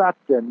much of fat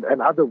and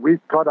other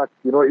waste products.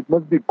 You know, it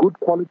must be good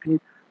quality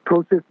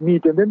processed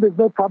meat, and then there's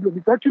no problem.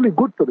 It's actually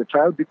good for the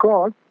child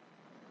because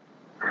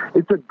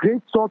it's a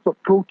great source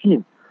of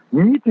protein.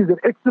 Meat is an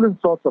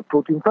excellent source of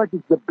protein. In fact,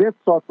 it's the best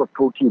source of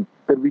protein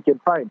that we can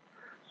find.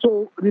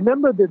 So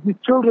remember that these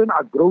children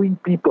are growing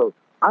people.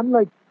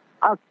 Unlike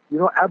us, you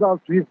know,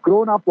 adults, we've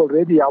grown up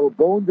already. Our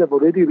bones have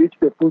already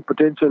reached their full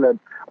potential and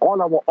all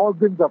our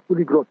organs are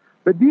fully grown.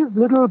 But these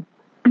little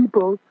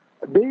people,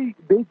 they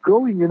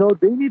growing, you know,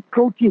 they need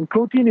protein.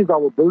 Protein is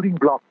our building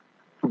block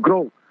to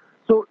grow.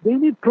 So they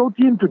need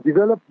protein to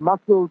develop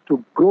muscles,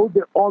 to grow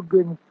their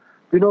organs,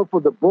 you know,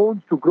 for the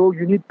bones to grow,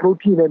 you need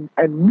protein,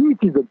 and meat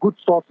is a good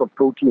source of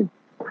protein.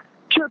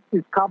 Chips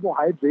is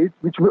carbohydrates,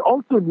 which we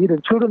also need,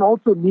 and children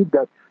also need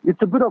that.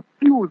 It's a bit of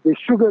fuel, the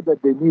sugar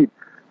that they need.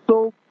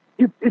 So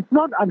it's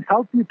not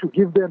unhealthy to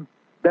give them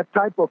that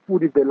type of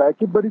food if they like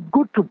it, but it's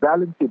good to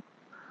balance it,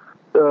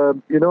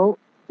 you know,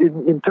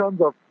 in terms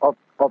of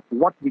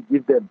what we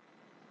give them.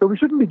 So we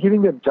shouldn't be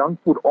giving them junk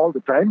food all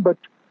the time, but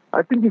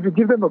I think if you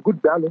give them a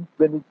good balance,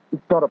 then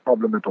it's not a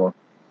problem at all.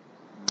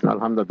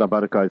 Alhamdulillah,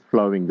 barakah is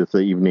flowing this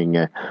evening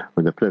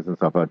with the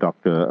presence of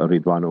Dr.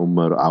 Ridwan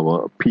Umar,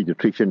 our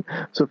pediatrician.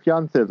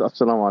 Sufyan says,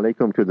 Assalamu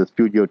alaikum to the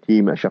studio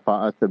team.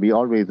 Shafa'at, we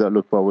always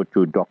look forward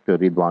to Dr.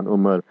 Ridwan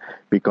Umar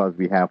because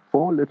we have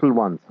 4 little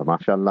ones,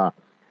 mashallah.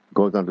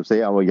 Goes on to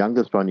say, our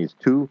youngest one is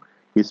 2.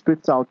 He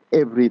spits out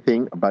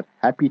everything but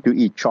happy to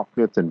eat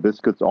chocolates and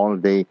biscuits all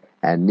day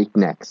and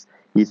knickknacks.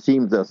 He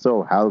seems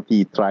so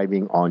healthy,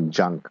 thriving on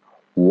junk.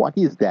 What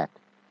is that,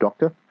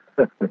 doctor?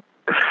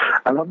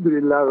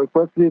 Alhamdulillah.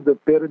 Firstly, the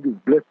parent is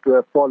blessed to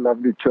have 4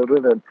 lovely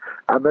children, and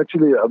I'm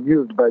actually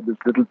amused by this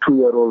little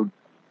 2-year-old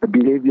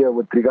behavior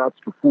with regards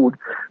to food.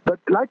 But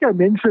like I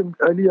mentioned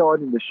earlier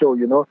on in the show,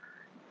 you know,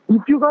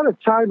 if you got a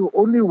child who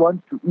only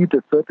wants to eat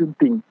a certain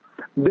thing,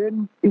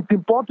 then it's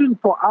important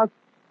for us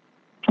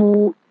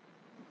to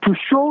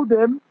show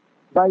them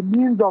by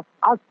means of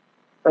us,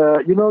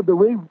 you know, the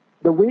way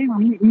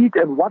we eat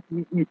and what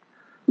we eat.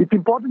 It's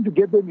important to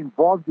get them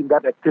involved in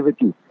that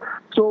activity.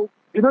 So,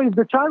 you know, if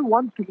the child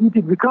wants to eat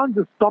it, we can't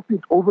just stop it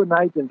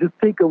overnight and just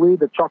take away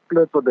the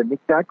chocolates or the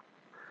knickknacks.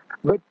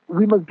 But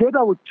we must get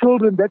our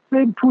children, that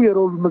same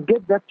 2-year-old, we must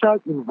get that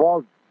child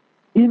involved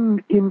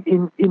in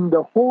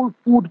the whole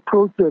food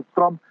process,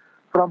 from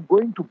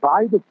going to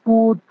buy the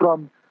food,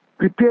 from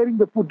preparing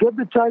the food. Get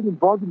the child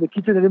involved in the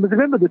kitchen. And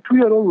remember, the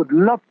 2-year-old would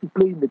love to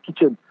play in the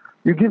kitchen.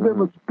 You give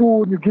them a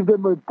spoon, you give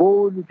them a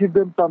bowl, you give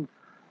them some,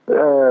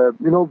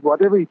 you know,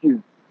 whatever it is,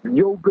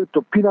 yogurt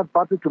or peanut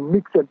butter to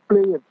mix and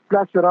play and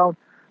splash around.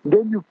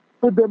 Then you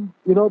put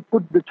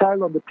the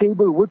child on the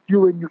table with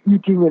you when you're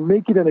eating and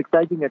make it an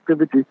exciting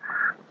activity,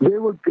 they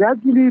will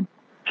gradually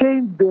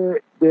change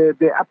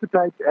their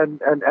appetite and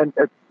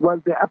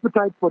their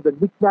appetite for the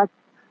knickknacks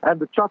and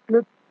the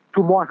chocolate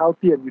to more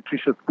healthy and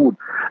nutritious food.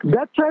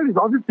 That child is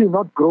obviously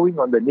not growing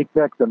on the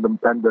knickknacks and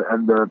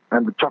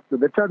the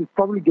chocolate. That child is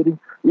probably getting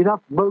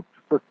enough milk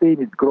to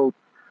sustain its growth.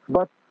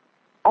 But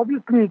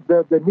obviously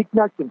the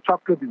knickknacks and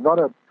chocolate is not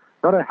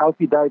a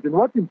healthy diet. And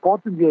what's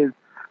important here is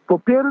for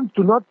parents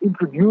to not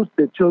introduce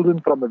their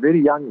children from a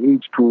very young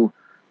age to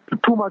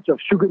too much of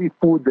sugary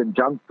foods and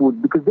junk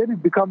food, because then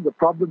it becomes a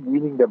problem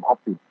weaning them off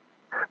it.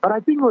 But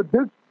I think with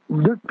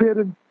this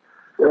parent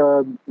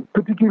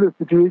particular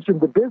situation,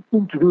 the best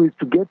thing to do is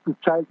to get the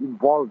child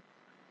involved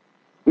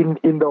in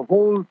the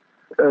whole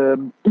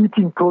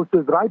eating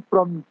process, right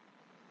from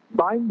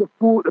buying the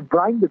food,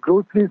 buying the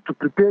groceries, to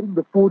preparing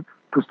the food,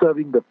 to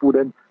serving the food.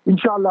 And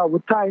inshallah,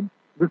 with time,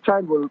 the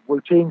child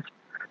will change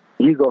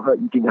his or her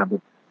eating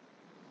habits.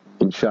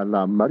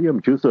 Inshallah. Mariam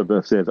Yusuf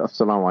says,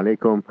 Assalamu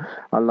alaikum.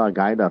 Allah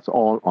guide us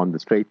all on the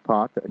straight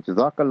path.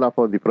 Jazakallah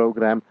for the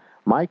program.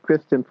 My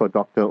question for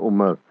Dr.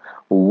 Umar,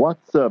 what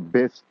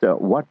best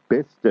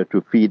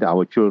to feed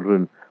our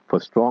children for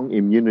strong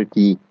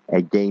immunity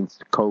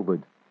against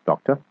COVID,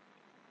 Doctor?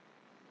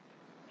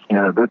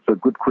 Yeah, that's a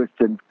good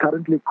question.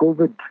 Currently,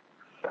 COVID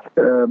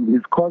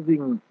is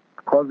causing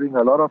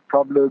a lot of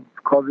problems,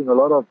 causing a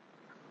lot of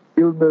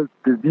illness,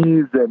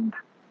 disease, and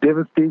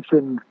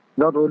devastation,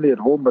 not only at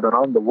home but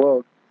around the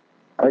world.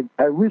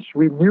 I wish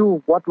we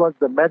knew what was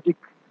the magic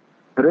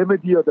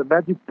remedy or the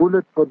magic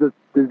bullet for this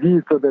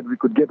disease so that we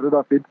could get rid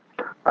of it.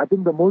 I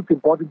think the most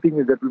important thing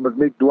is that we must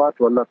make dua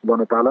to Allah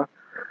subhanahu wa ta'ala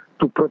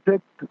to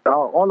protect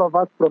all of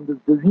us from this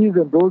disease,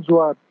 and those who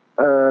are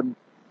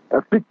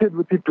afflicted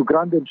with it to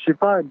grant them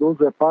shifa, and those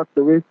who have passed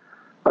away,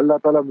 Allah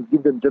ta'ala must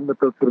give them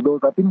Jannat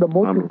al-Firdaus. I think the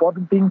most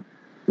important thing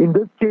in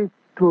this case,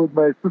 to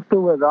my sister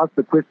who has asked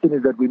the question,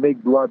 is that we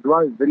make dua.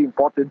 Dua is very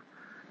important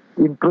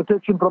in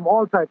protection from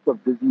all types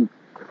of disease.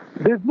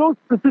 There's no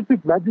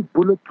specific magic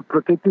bullet to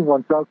protecting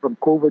oneself from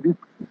COVID. It's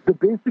the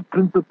basic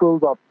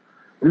principles of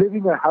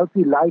living a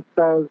healthy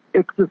lifestyle,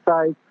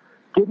 exercise,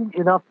 getting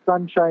enough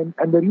sunshine.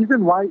 And the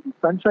reason why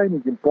sunshine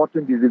is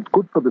important is it's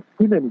good for the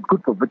skin and it's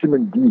good for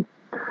vitamin D.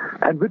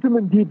 And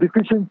vitamin D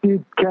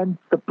deficiency can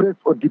suppress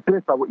or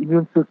depress our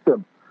immune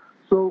system.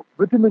 So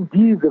vitamin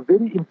D is a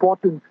very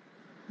important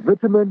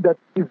vitamin that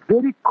is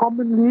very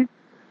commonly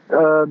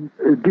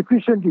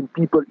deficient in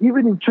people,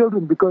 even in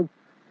children, because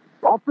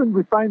often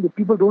we find that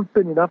people don't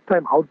spend enough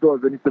time outdoors,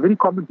 and it's a very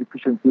common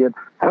deficiency, and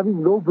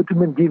having low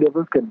vitamin D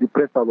levels can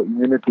depress our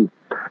immunity.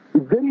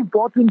 It's very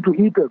important to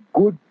eat a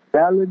good,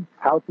 balanced,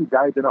 healthy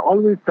diet, and I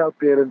always tell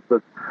parents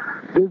that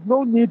there's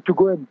no need to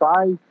go and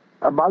buy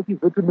a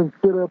multivitamin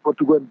syrup or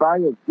to go and buy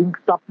a zinc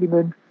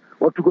supplement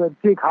or to go and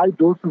take high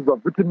doses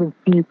of vitamin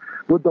C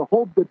with the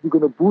hope that we're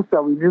going to boost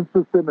our immune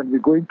system and we're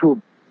going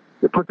to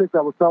protect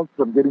ourselves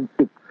from getting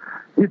sick.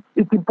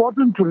 It's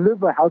important to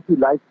live a healthy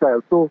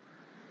lifestyle. So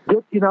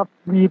get enough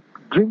sleep,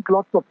 drink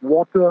lots of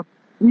water,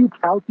 eat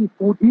healthy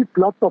food, eat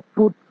lots of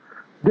fruit.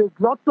 There's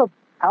lots of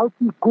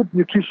healthy, good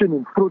nutrition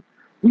in fruit.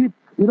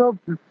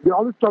 They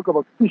always talk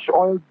about fish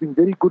oils being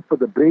very good for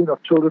the brain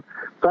of children.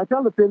 So I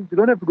tell the parents, you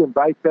don't have to go and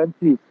buy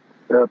fancy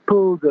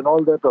pills and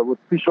all that with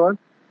fish oil.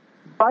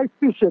 Buy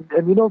fish and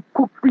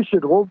cook fish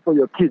at home for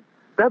your kids.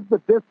 That's the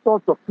best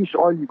source of fish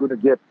oil you're going to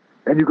get,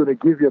 and you're going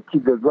to give your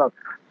kids as well.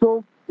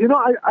 So,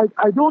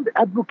 I don't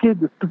advocate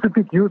the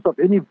specific use of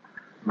any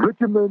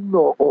vitamin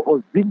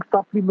or zinc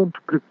supplement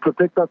to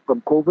protect us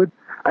from COVID.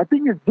 I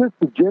think it's just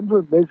the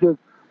general measures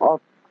of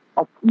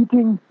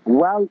eating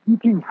well,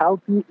 eating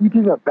healthy,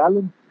 eating a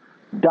balanced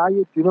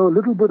diet, a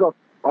little bit of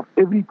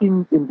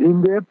everything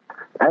in there,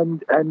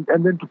 and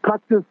then to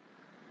practice,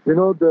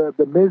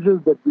 the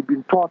measures that we've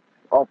been taught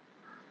of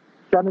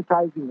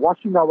sanitizing,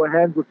 washing our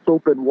hands with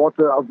soap and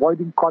water,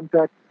 avoiding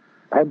contact,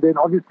 and then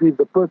obviously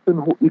the person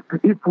who,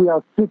 if we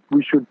are sick,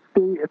 we should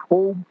stay at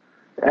home,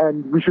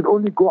 and we should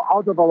only go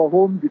out of our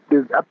homes if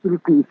there's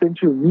absolutely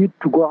essential need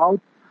to go out.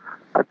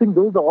 I think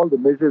those are all the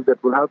measures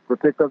that will help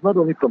protect us, not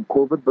only from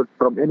COVID, but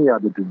from any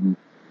other disease.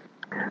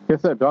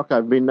 Yes, sir, Doc,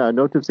 I've been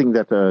noticing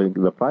that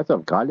the price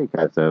of garlic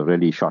has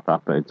really shot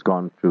up. It's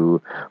gone to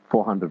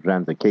 400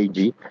 rands a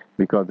kg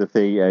because they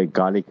say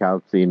garlic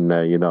helps in,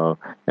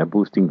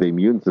 boosting the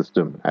immune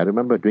system. I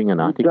remember doing an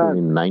article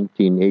in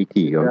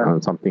 1980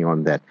 on something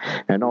on that.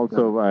 And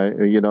also,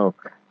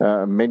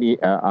 many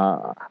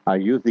are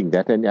using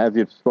that. And as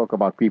you spoke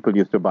about, people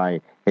used to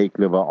buy hake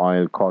liver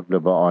oil, cod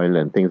liver oil,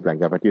 and things like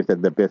that. But you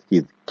said the best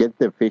is get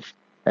the fish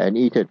and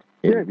eat it.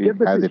 It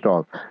has it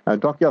all.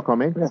 Doc, your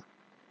comment?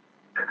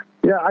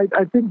 Yeah,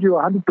 I think you're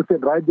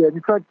 100% right there. And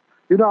in fact,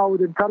 I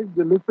would encourage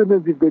the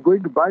listeners, if they're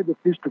going to buy the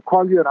fish, to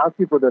call you and ask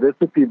you for the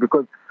recipe,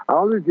 because I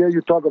always hear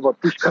you talk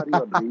about fish curry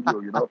on the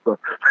radio, So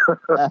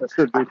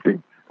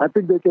I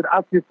think they can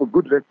ask you for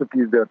good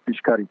recipes there,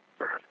 fish curry.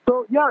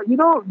 So,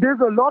 there's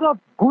a lot of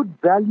good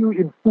value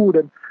in food.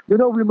 And,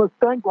 we must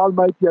thank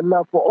Almighty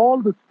Allah for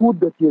all the food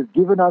that He has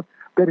given us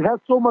that has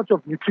so much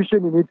of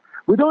nutrition in it.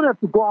 we don't have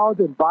to go out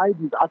and buy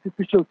these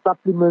artificial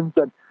supplements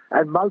and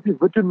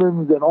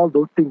multivitamins and all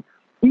those things.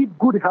 Eat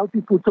good,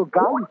 healthy food. So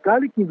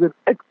garlic is an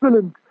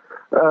excellent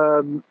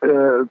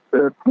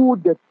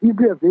food that's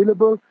easily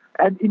available.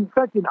 And in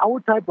fact, in our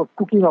type of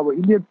cooking, our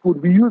Indian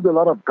food, we use a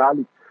lot of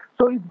garlic.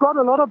 So it's got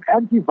a lot of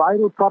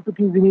antiviral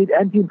properties in it,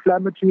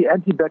 anti-inflammatory,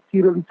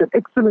 antibacterial. It's an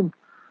excellent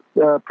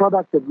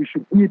product that we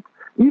should eat.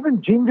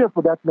 Even ginger,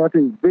 for that matter,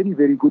 is very,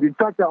 very good. In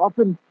fact, I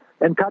often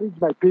encourage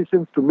my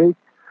patients to make,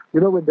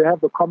 when they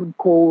have the common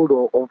cold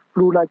or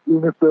flu-like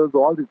illnesses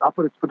or all these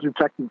upper respiratory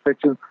tract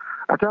infections,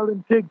 I tell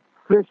them take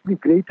freshly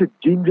grated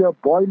ginger,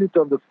 boil it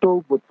on the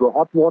stove with the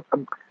hot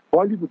water,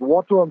 boil it with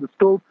water on the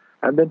stove,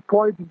 and then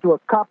pour it into a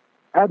cup,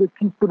 add a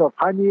teaspoon of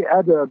honey,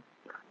 add a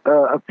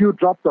few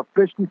drops of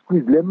freshly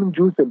squeezed lemon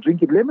juice and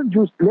drink it. Lemon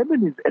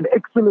is an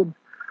excellent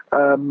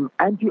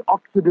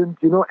antioxidant,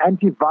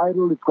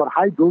 antiviral. It's got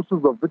high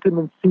doses of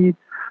vitamin C.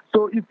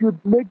 So if you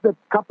make that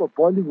cup of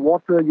boiling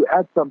water, you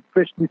add some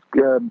freshly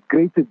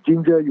grated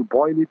ginger, you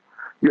boil it,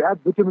 you add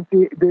vitamin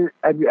C,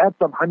 and you add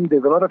some honey.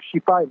 There's a lot of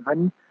shifa in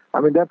honey.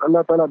 That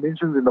Allah Ta'ala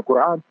mentions in the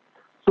Quran.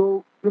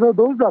 So,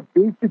 those are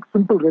basic,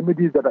 simple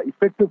remedies that are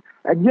effective.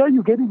 And here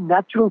you're getting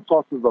natural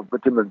sources of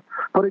vitamins.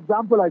 For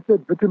example, I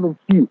said vitamin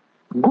C.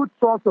 Good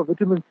source of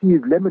vitamin C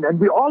is lemon. And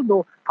we all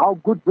know how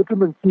good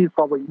vitamin C is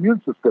for our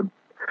immune system.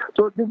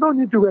 So there's no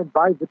need to go and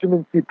buy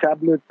vitamin C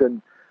tablets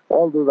and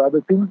all those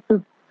other things.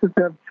 Just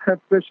have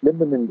fresh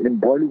lemon in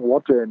boiling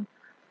water, and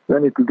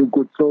then it will do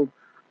good. So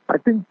I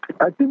think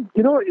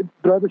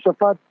Brother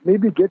Shafat,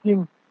 maybe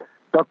getting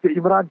Dr.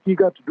 Imran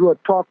Kiga to do a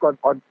talk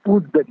on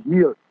foods that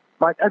heal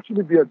might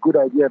actually be a good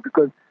idea,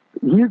 because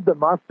he's the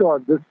master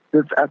on this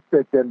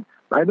aspect, and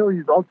I know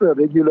he's also a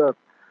regular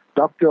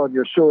doctor on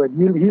your show,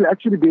 and he'll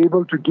actually be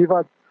able to give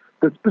us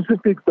the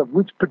specifics of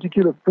which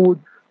particular food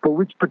for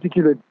which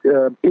particular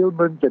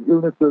ailments and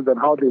illnesses and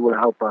how they will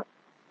help us.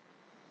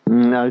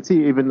 Now,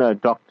 see, even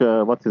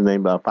Dr. What's his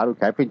name, Farooq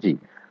Hafeji,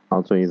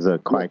 also is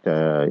quite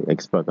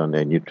expert on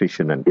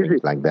nutrition and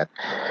things like that.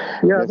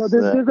 Yeah,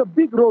 there's a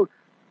big role.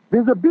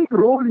 There's a big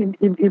role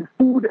in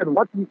food and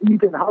what we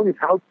eat and how it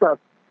helps us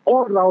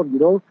all around,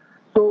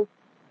 So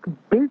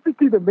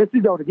basically the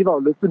message I want to give our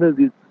listeners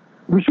is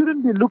we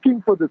shouldn't be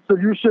looking for the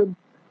solution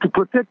to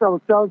protect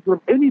ourselves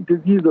from any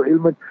disease or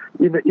ailment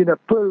in a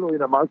pill or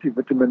in a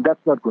multivitamin. That's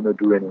not going to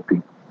do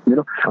anything,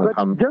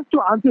 But just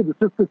to answer the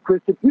sister's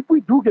question, if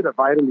we do get a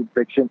viral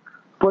infection,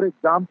 for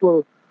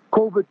example,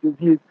 COVID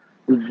disease,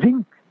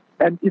 zinc,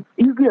 and it's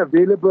easily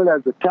available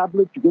as a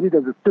tablet. You get it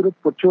as a syrup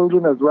for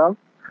children as well.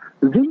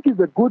 Zinc is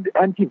a good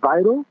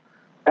antiviral,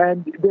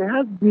 and there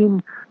has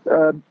been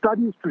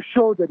studies to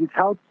show that it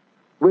helps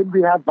when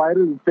we have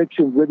viral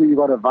infections, whether you've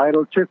got a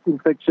viral chest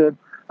infection,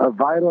 a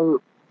viral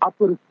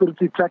upper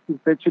respiratory tract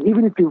infection,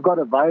 even if you've got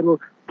a viral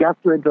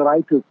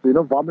gastroenteritis,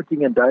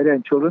 vomiting and diarrhea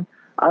in children.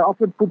 I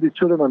often put these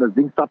children on a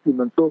zinc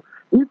supplement. So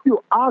if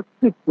you are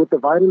sick with a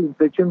viral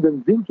infection,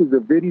 then zinc is a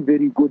very,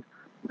 very good,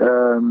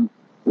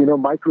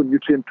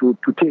 micronutrient to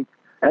take.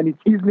 And it's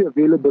easily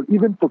available,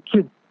 even for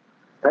kids,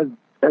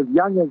 as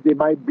young as they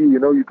might be,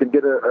 you can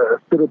get a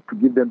syrup to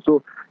give them.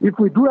 So if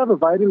we do have a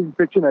viral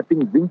infection, I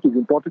think zinc is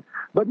important.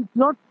 But it's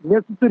not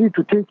necessary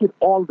to take it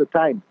all the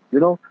time,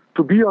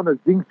 to be on a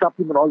zinc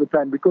supplement all the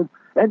time.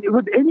 And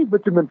with any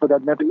vitamin for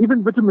that matter,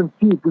 even vitamin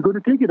C, if we're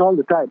going to take it all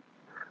the time,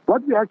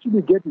 what we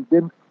actually get is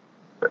then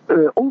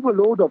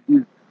overload of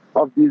these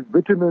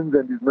vitamins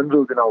and these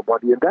minerals in our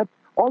body. And that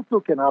also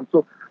can harm.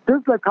 So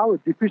just like how a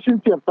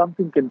deficiency of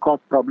something can cause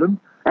problems,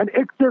 and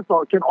excess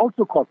can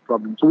also cause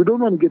problems. So we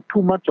don't want to get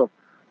too much of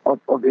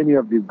any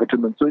of these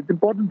vitamins. So it's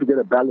important to get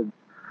a balance.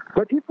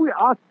 But if we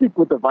are sick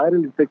with a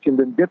viral infection,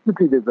 then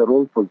definitely there's a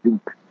role for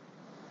zinc.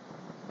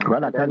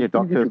 Well, I tell you,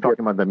 doctor is talking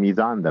about the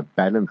mizan. The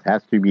balance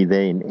has to be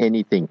there in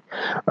anything.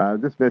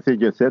 This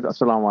message says,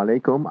 Assalamu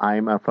alaikum.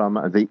 I'm from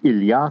the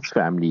Ilyas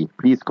family.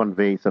 Please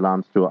convey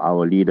salams to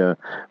our leader,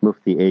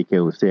 Mufti A.K.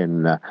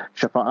 Hussain.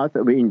 Shafa'at,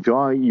 we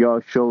enjoy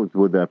your shows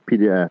with a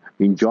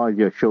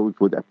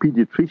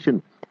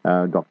pediatrician,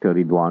 Dr.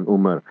 Ridwan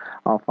Umar.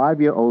 Our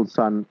 5-year-old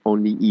son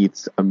only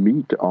eats a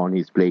meat on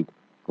his plate.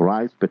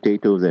 Rice,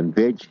 potatoes, and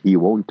veg he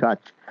won't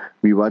touch.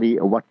 We worry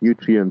what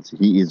nutrients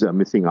he is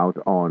missing out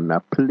on.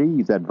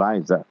 Please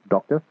advise,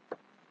 doctor.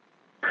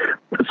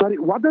 Sorry,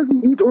 what does he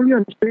eat only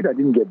on his plate? I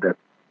didn't get that.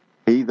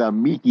 He's a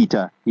meat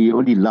eater. He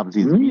only loves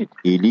his meat.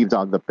 He leaves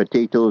out the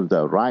potatoes,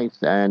 the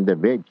rice, and the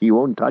veg. He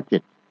won't touch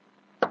it.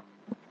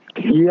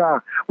 Yeah.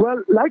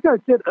 Well, like I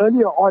said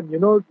earlier on,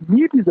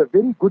 meat is a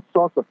very good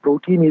source of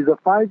protein. He's a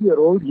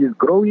 5-year-old. He is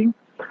growing.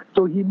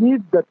 So he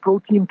needs that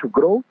protein to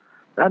grow.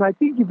 And I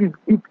think if it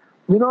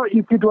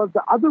was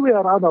the other way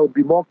around, I would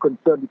be more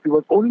concerned. If he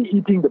was only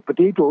eating the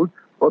potatoes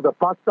or the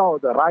pasta or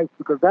the rice,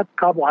 because that's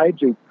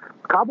carbohydrates.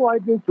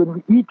 Carbohydrates,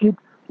 when we eat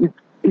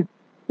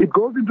it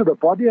goes into the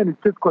body and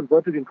it's just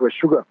converted into a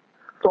sugar.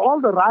 So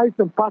all the rice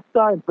and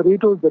pasta and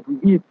potatoes that we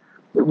eat,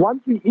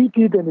 once we eat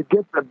it and it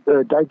gets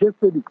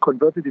digested, it's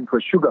converted into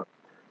a sugar.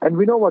 And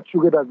we know what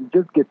sugar does. It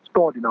just gets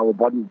stored in our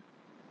bodies.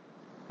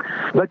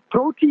 But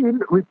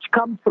protein, which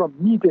comes from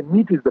meat, and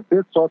meat is the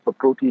best source of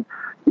protein,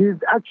 is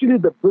actually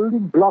the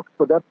building blocks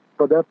for that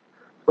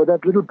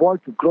little boy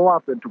to grow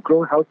up and to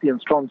grow healthy and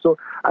strong. So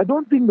I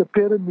don't think the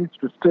parent needs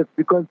to stress,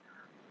 because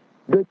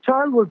the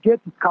child will get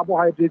his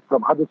carbohydrates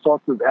from other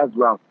sources as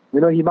well.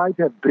 He might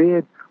have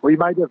bread or he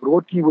might have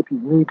roti with his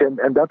meat,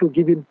 and that will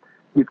give him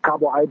his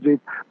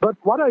carbohydrates. But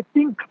what I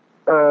think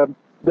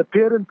the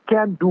parents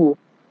can do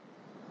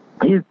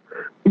is,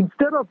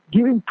 instead of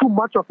giving too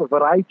much of a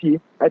variety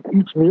at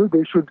each meal,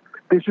 they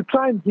should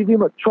try and give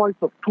him a choice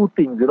of two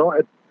things,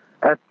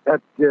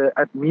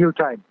 at meal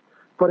time.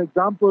 For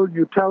example,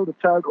 you tell the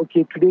child,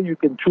 okay, today you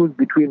can choose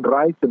between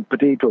rice and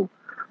potato,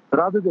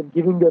 rather than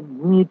giving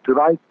them meat,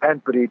 rice,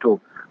 and potato.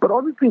 But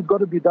obviously, it's got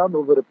to be done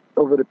over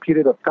a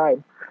period of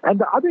time. And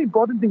the other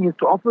important thing is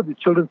to offer the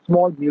children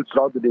small meals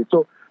throughout the day.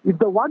 So if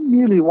the one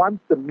meal he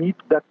wants the meat,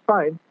 that's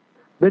fine.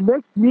 The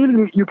next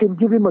meal, you can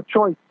give him a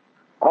choice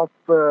of,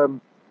 the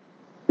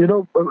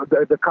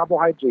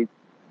carbohydrates,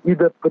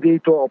 either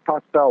potato or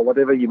pasta or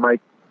whatever he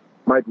might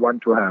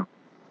want to have.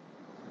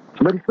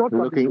 But it's not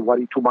something to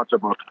worry too much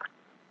about.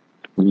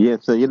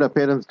 Yes,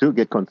 parents do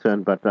get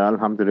concerned, but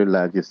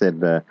alhamdulillah, as you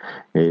said,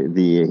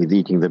 he's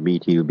eating the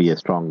meat, he'll be a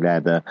strong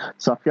lad.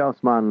 Safia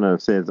Osman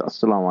says,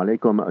 Assalamu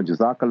alaikum,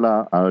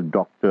 Jazakallah,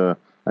 Dr.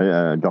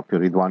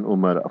 Ridwan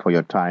Umar, for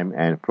your time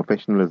and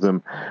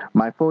professionalism.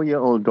 My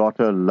 4-year-old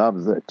daughter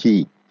loves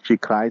tea. She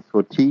cries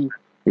for tea.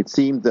 It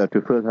seems to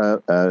fill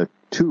her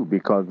too,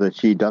 because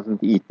she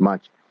doesn't eat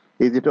much.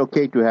 Is it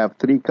okay to have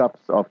 3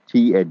 cups of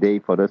tea a day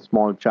for a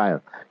small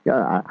child?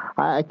 Yeah,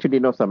 I actually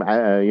know some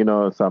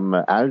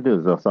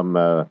elders or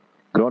some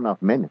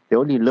grown-up men. They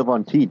only live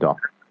on tea,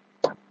 Doc.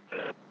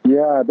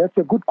 Yeah, that's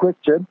a good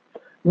question.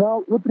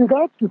 Now, with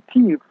regards to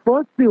tea,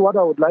 firstly, what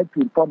I would like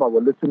to inform our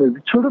listeners,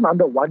 children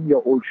under 1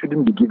 year old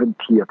shouldn't be given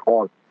tea at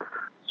all.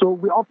 So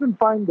we often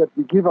find that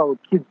we give our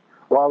kids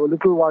or our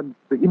little ones,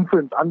 the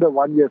infants under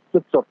 1 year,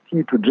 sips of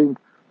tea to drink,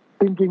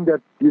 thinking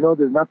that,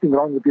 there's nothing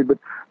wrong with it. But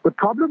the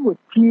problem with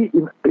tea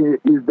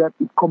is that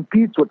it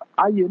competes with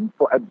iron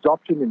for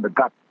absorption in the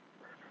gut.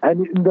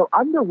 And in the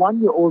under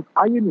 1 year olds,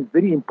 iron is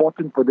very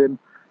important for them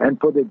and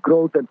for their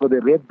growth and for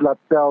their red blood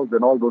cells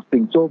and all those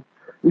things. So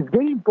it's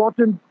very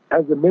important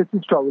as a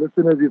message to our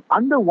listeners, if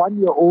under 1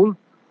 year olds,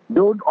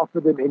 don't offer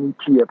them any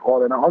tea at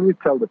all. And I always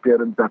tell the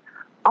parents that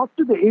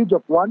after the age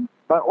of 1,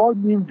 by all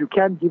means, you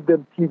can give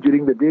them tea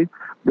during the day.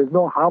 There's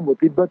no harm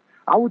with it. But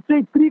I would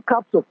say 3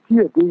 cups of tea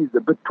a day is a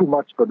bit too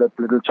much for that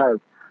little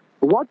child.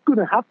 What's going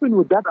to happen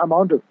with that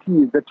amount of tea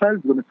is the child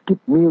is going to skip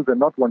meals and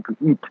not want to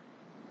eat.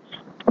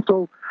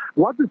 So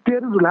what the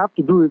parents will have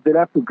to do is they'll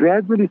have to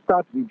gradually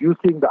start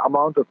reducing the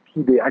amount of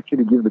tea they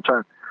actually give the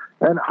child.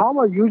 And how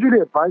I usually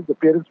advise the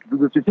parents to do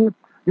this, you see,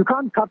 you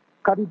can't cut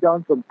it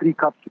down from 3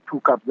 cups to 2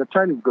 cups. The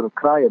child is going to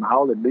cry and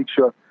howl and make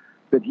sure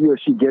that he or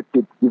she gets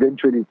it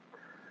eventually.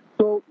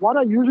 So what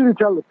I usually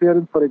tell the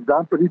parents, for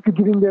example, if you're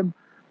giving them,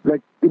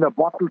 like in a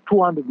bottle,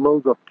 200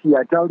 ml of tea,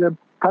 I tell them,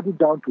 cut it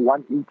down to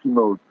 180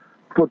 ml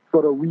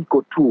for a week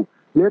or 2.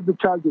 Let the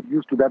child get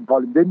used to that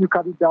volume. Then you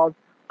cut it down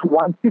to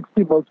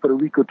 160 ml for a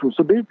week or 2.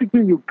 So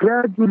basically, you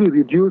gradually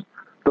reduce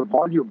the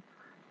volume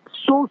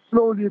so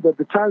slowly that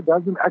the child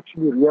doesn't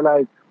actually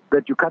realize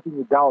that you're cutting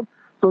it down.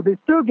 So they're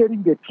still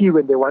getting their tea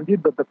when they want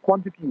it, but the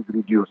quantity is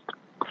reduced.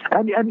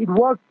 And it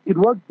works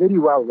very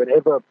well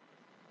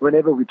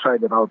whenever we try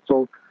that out.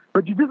 So,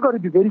 but you just got to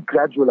be very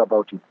gradual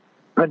about it.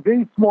 And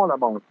very small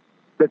amounts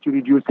that you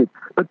reduce it.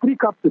 But 3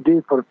 cups a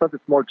day for such a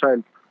small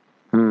child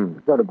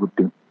is not a good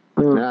thing.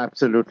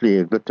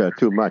 Absolutely, but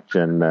too much,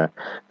 and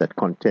that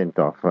content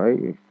of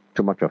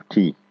too much of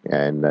tea,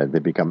 and they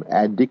become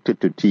addicted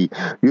to tea.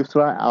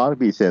 Yusra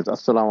Arbi says,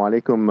 Assalamu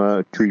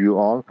alaikum to you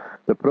all.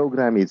 The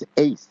program is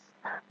ACE.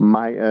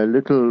 My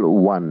little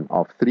one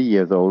of 3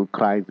 years old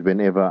cries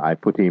whenever I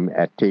put him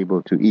at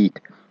table to eat.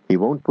 He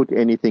won't put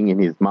anything in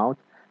his mouth,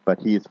 but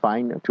he is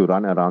fine to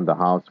run around the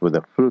house with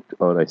a fruit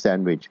or a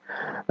sandwich.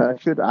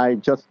 Should I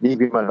just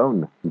leave him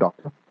alone,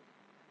 doctor?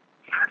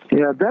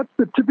 Yeah, that's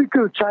the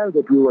typical child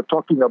that we were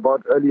talking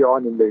about earlier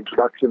on in the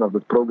introduction of the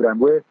program,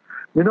 where,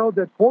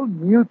 that whole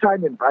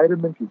mealtime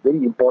environment is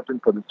very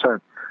important for the child.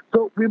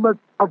 So we must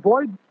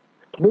avoid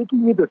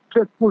making it a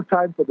stressful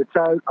time for the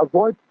child,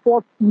 avoid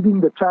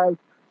force-feeding the child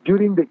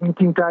during the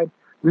eating time.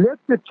 Let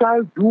the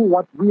child do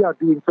what we are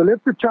doing. So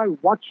let the child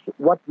watch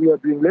what we are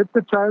doing. Let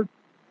the child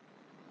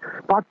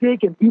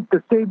partake and eat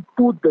the same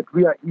food that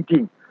we are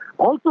eating.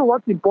 Also,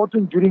 what's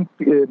important during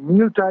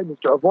mealtime is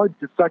to avoid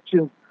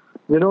distractions,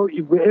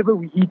 wherever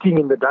we're eating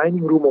in the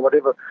dining room or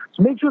whatever.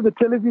 So make sure the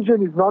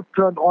television is not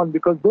turned on,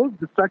 because those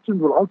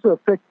distractions will also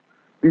affect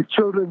these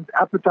children's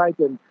appetite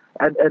and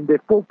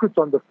their focus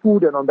on the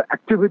food and on the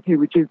activity,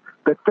 which is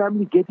the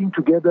family getting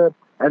together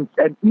and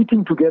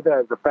eating together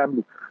as a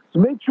family. So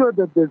make sure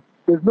that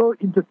there's no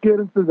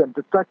interferences and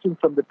distractions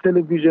from the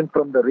television,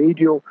 from the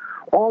radio.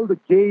 All the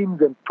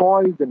games and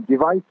toys and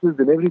devices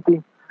and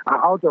everything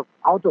are out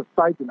of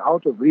sight and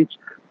out of reach.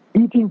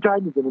 Eating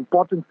time is an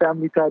important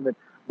family time, and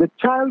the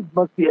child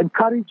must be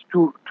encouraged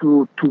to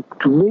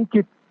make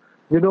it,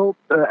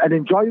 an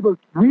enjoyable.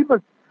 We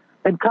must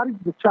encourage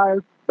the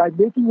child by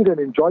making it an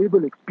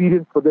enjoyable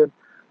experience for them.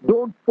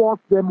 Don't force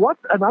them.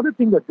 Another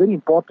thing that's very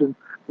important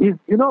is,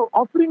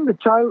 offering the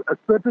child a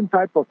certain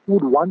type of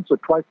food once or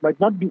twice might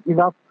not be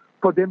enough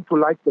for them to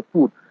like the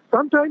food.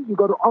 Sometimes you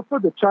got to offer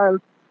the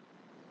child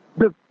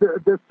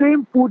the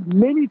same food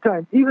many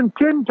times, even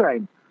 10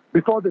 times,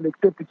 before they'll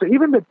accept it. So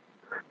even the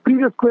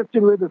previous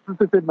question where the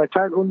sister said, my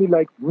child only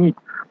likes meat,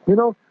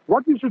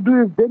 what you should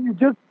do is then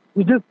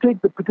you just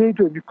take the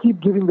potato and you keep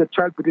giving the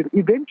child potato.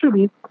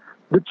 Eventually,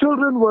 the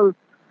children will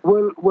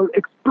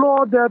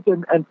explore that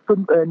and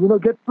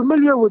get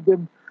familiar with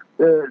them,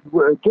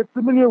 get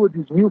familiar with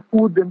these new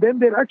foods, and then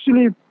they'll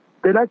actually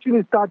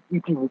start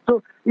eating it.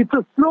 So it's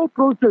a slow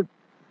process.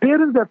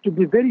 Parents have to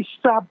be very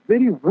sharp,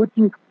 very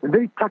witty, and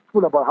very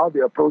tactful about how they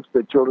approach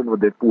their children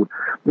with their food.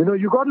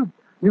 You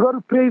got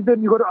to praise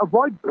them. You got to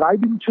avoid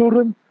bribing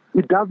children.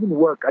 It doesn't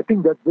work. I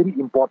think that's very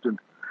important.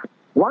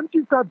 Once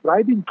you start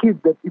bribing kids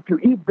that if you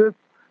eat this,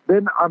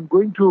 then I'm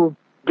going to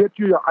get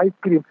you your ice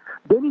cream,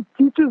 then it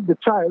teaches the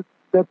child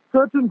that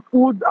certain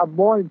foods are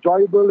more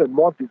enjoyable and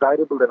more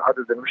desirable than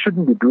others, and we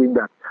shouldn't be doing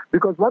that.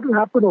 Because what will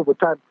happen over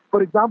time,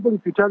 for example,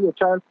 if you tell your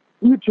child,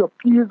 eat your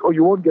peas or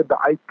you won't get the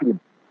ice cream,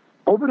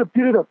 over a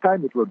period of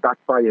time it will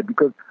backfire,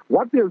 because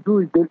what they'll do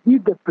is they'll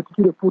eat that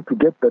particular food to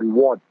get the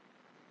reward.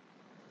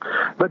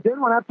 But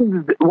then what happens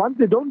is that once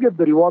they don't get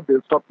the reward,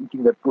 they'll stop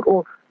eating that food,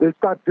 or they'll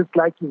start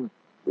disliking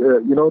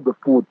the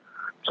food.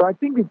 So I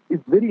think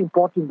it's very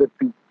important that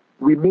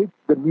we make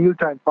the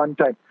mealtime fun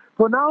time.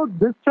 For now,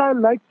 this child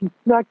likes his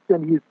snacks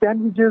and his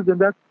sandwiches, and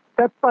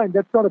that's fine.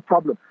 That's not a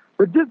problem.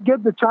 But just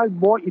get the child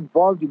more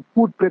involved in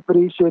food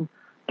preparation.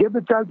 Get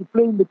the child to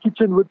play in the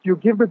kitchen with you.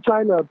 Give the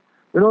child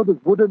this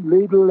wooden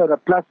ladle and a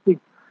plastic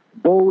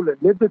bowl, and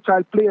let the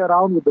child play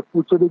around with the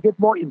food so they get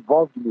more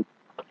involved in it.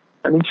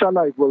 And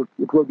inshallah, it will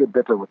get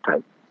better with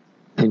time.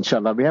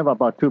 Inshallah. We have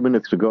about 2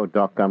 minutes to go,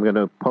 Doc. I'm going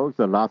to pose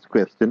the last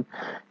question,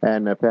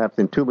 and perhaps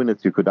in 2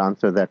 minutes you could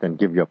answer that and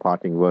give your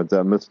parting words.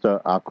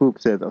 Mr. Akub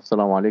says,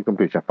 Assalamu alaikum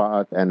to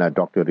Shafa'at and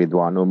Dr.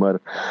 Ridwan Umar.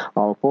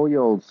 Our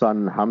 4-year-old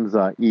son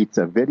Hamza eats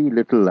a very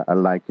little,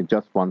 like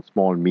just one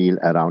small meal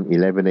around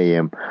 11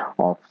 a.m.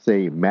 of,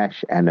 say,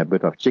 mash and a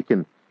bit of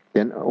chicken.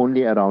 Then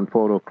only around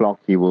 4 o'clock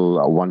he will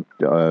want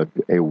a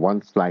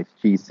one-slice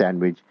cheese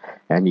sandwich,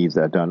 and he's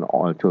done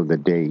all till the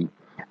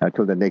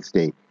next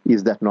day.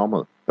 Is that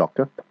normal,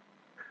 doctor?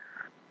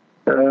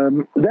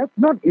 That's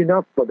not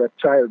enough for that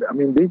child. I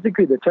mean,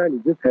 basically the child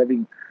is just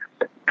having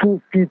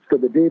 2 feeds for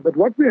the day. But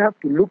what we have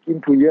to look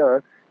into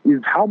here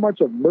is how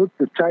much of milk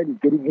the child is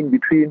getting in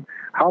between,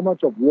 how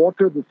much of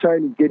water the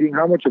child is getting,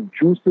 how much of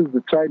juices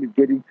the child is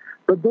getting.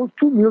 But those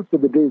 2 meals for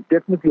the day is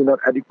definitely not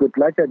adequate.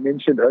 Like I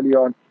mentioned earlier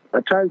on,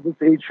 a child this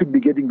age should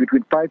be getting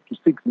between 5 to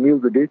 6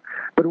 meals a day.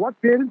 But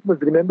what parents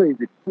must remember is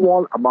it's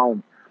small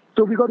amount.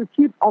 So we got to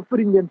keep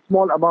offering them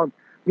small amounts.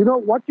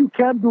 What you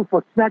can do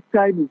for snack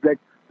time is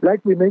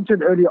like we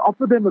mentioned earlier,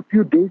 offer them a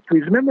few dates.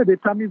 Remember, their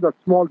tummies are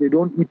small. They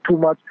don't eat too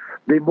much.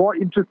 They're more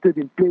interested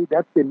in play.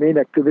 That's their main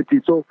activity.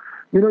 So,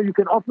 you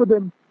can offer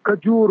them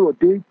kajur or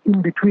dates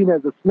in between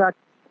as a snack.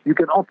 You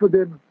can offer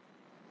them,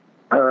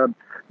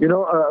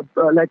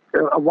 like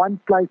a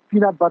one-slice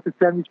peanut butter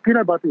sandwich.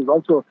 Peanut butter is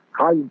also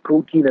high in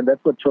protein, and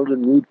that's what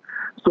children need.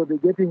 So they're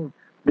getting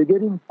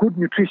good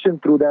nutrition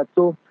through that.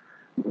 So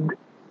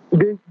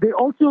they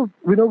also,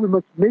 we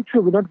must make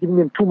sure we're not giving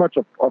them too much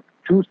of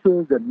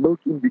juices and milk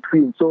in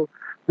between. So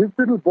this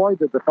little boy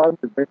that the father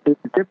is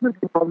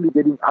definitely probably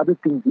getting other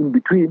things in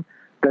between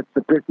that's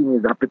suppressing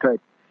his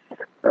appetite.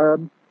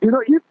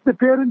 If the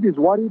parent is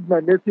worried,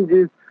 my message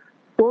is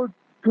go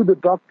to the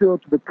doctor,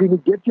 to the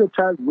clinic, get your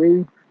child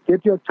weighed,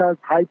 get your child's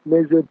height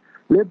measured,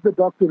 let the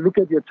doctor look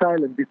at your child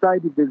and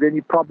decide if there's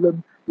any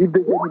problem, if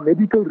there's any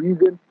medical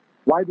reason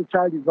why the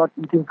child is not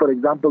eating. For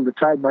example, the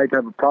child might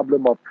have a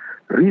problem of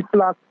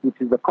reflux, which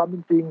is a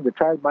common thing. The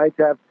child might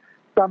have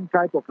some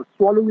type of a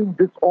swallowing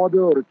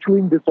disorder or a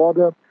chewing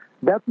disorder.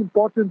 That's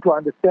important to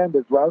understand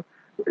as well.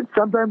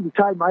 Sometimes the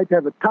child might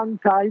have a tongue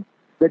tie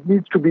that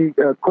needs to be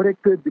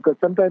corrected, because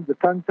sometimes the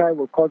tongue tie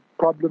will cause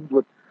problems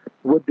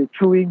with the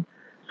chewing.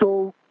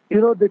 So,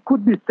 there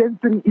could be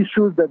sensory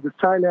issues that the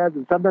child has,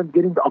 and sometimes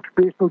getting the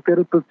occupational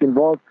therapist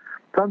involved.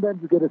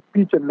 Sometimes you get a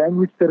speech and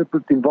language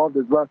therapist involved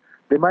as well.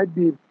 There might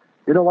be,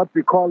 what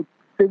we call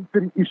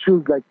sensory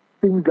issues, like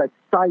things like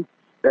sight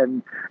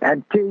and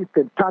taste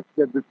and touch,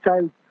 that the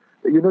child,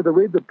 the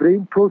way the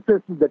brain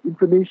processes that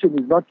information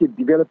is not yet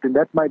developed, and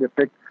that might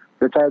affect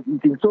the child's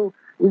eating. So,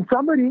 in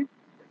summary,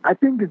 I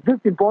think it's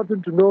just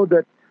important to know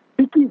that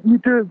picky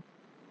eaters,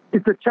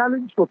 it's a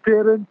challenge for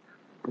parents.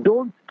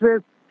 Don't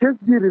stress.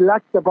 Just be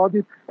relaxed about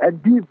it,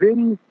 and be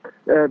very,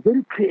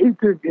 very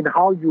creative in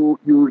how you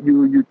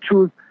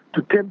choose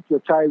to tempt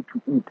your child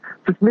to eat.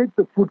 Just make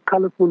the food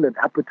colorful and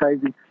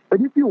appetizing.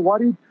 But if you're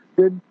worried,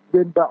 then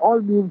by all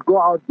means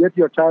go out, get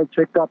your child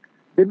checked up.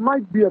 There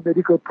might be a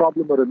medical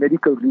problem or a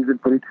medical reason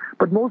for it,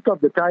 but most of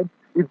the time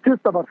it's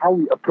just about how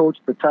we approach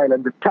the child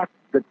and the tact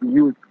that we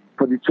use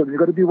for these children.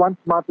 You've got to be one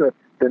smarter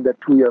than that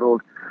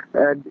 2-year-old.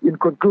 And in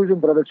conclusion,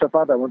 Brother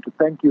Shafat, I want to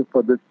thank you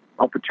for this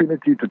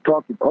opportunity to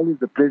talk. It's always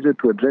a pleasure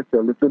to address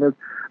your listeners.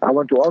 I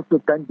want to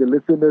also thank the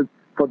listeners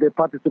for their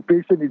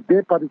participation. It's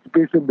their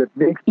participation that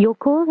makes... Your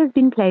call has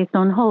been placed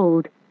on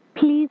hold.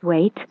 Please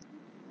wait.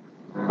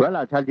 Well,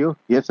 I'll tell you,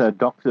 yes,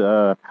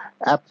 Doctor,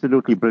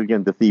 absolutely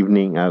brilliant this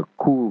evening.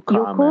 Cool, calm,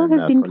 your call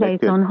has been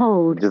placed on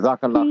hold.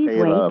 Jazakallah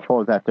khair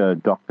for that,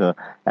 Doctor.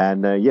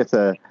 And yes,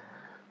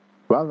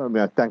 well,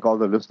 I thank all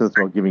the listeners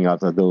for giving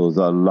us those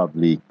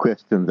lovely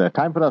questions.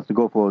 Time for us to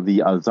go for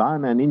the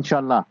azan, and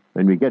inshallah,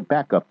 when we get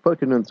back, a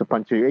pertinence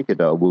punctuated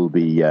will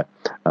be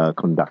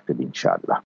conducted, inshallah.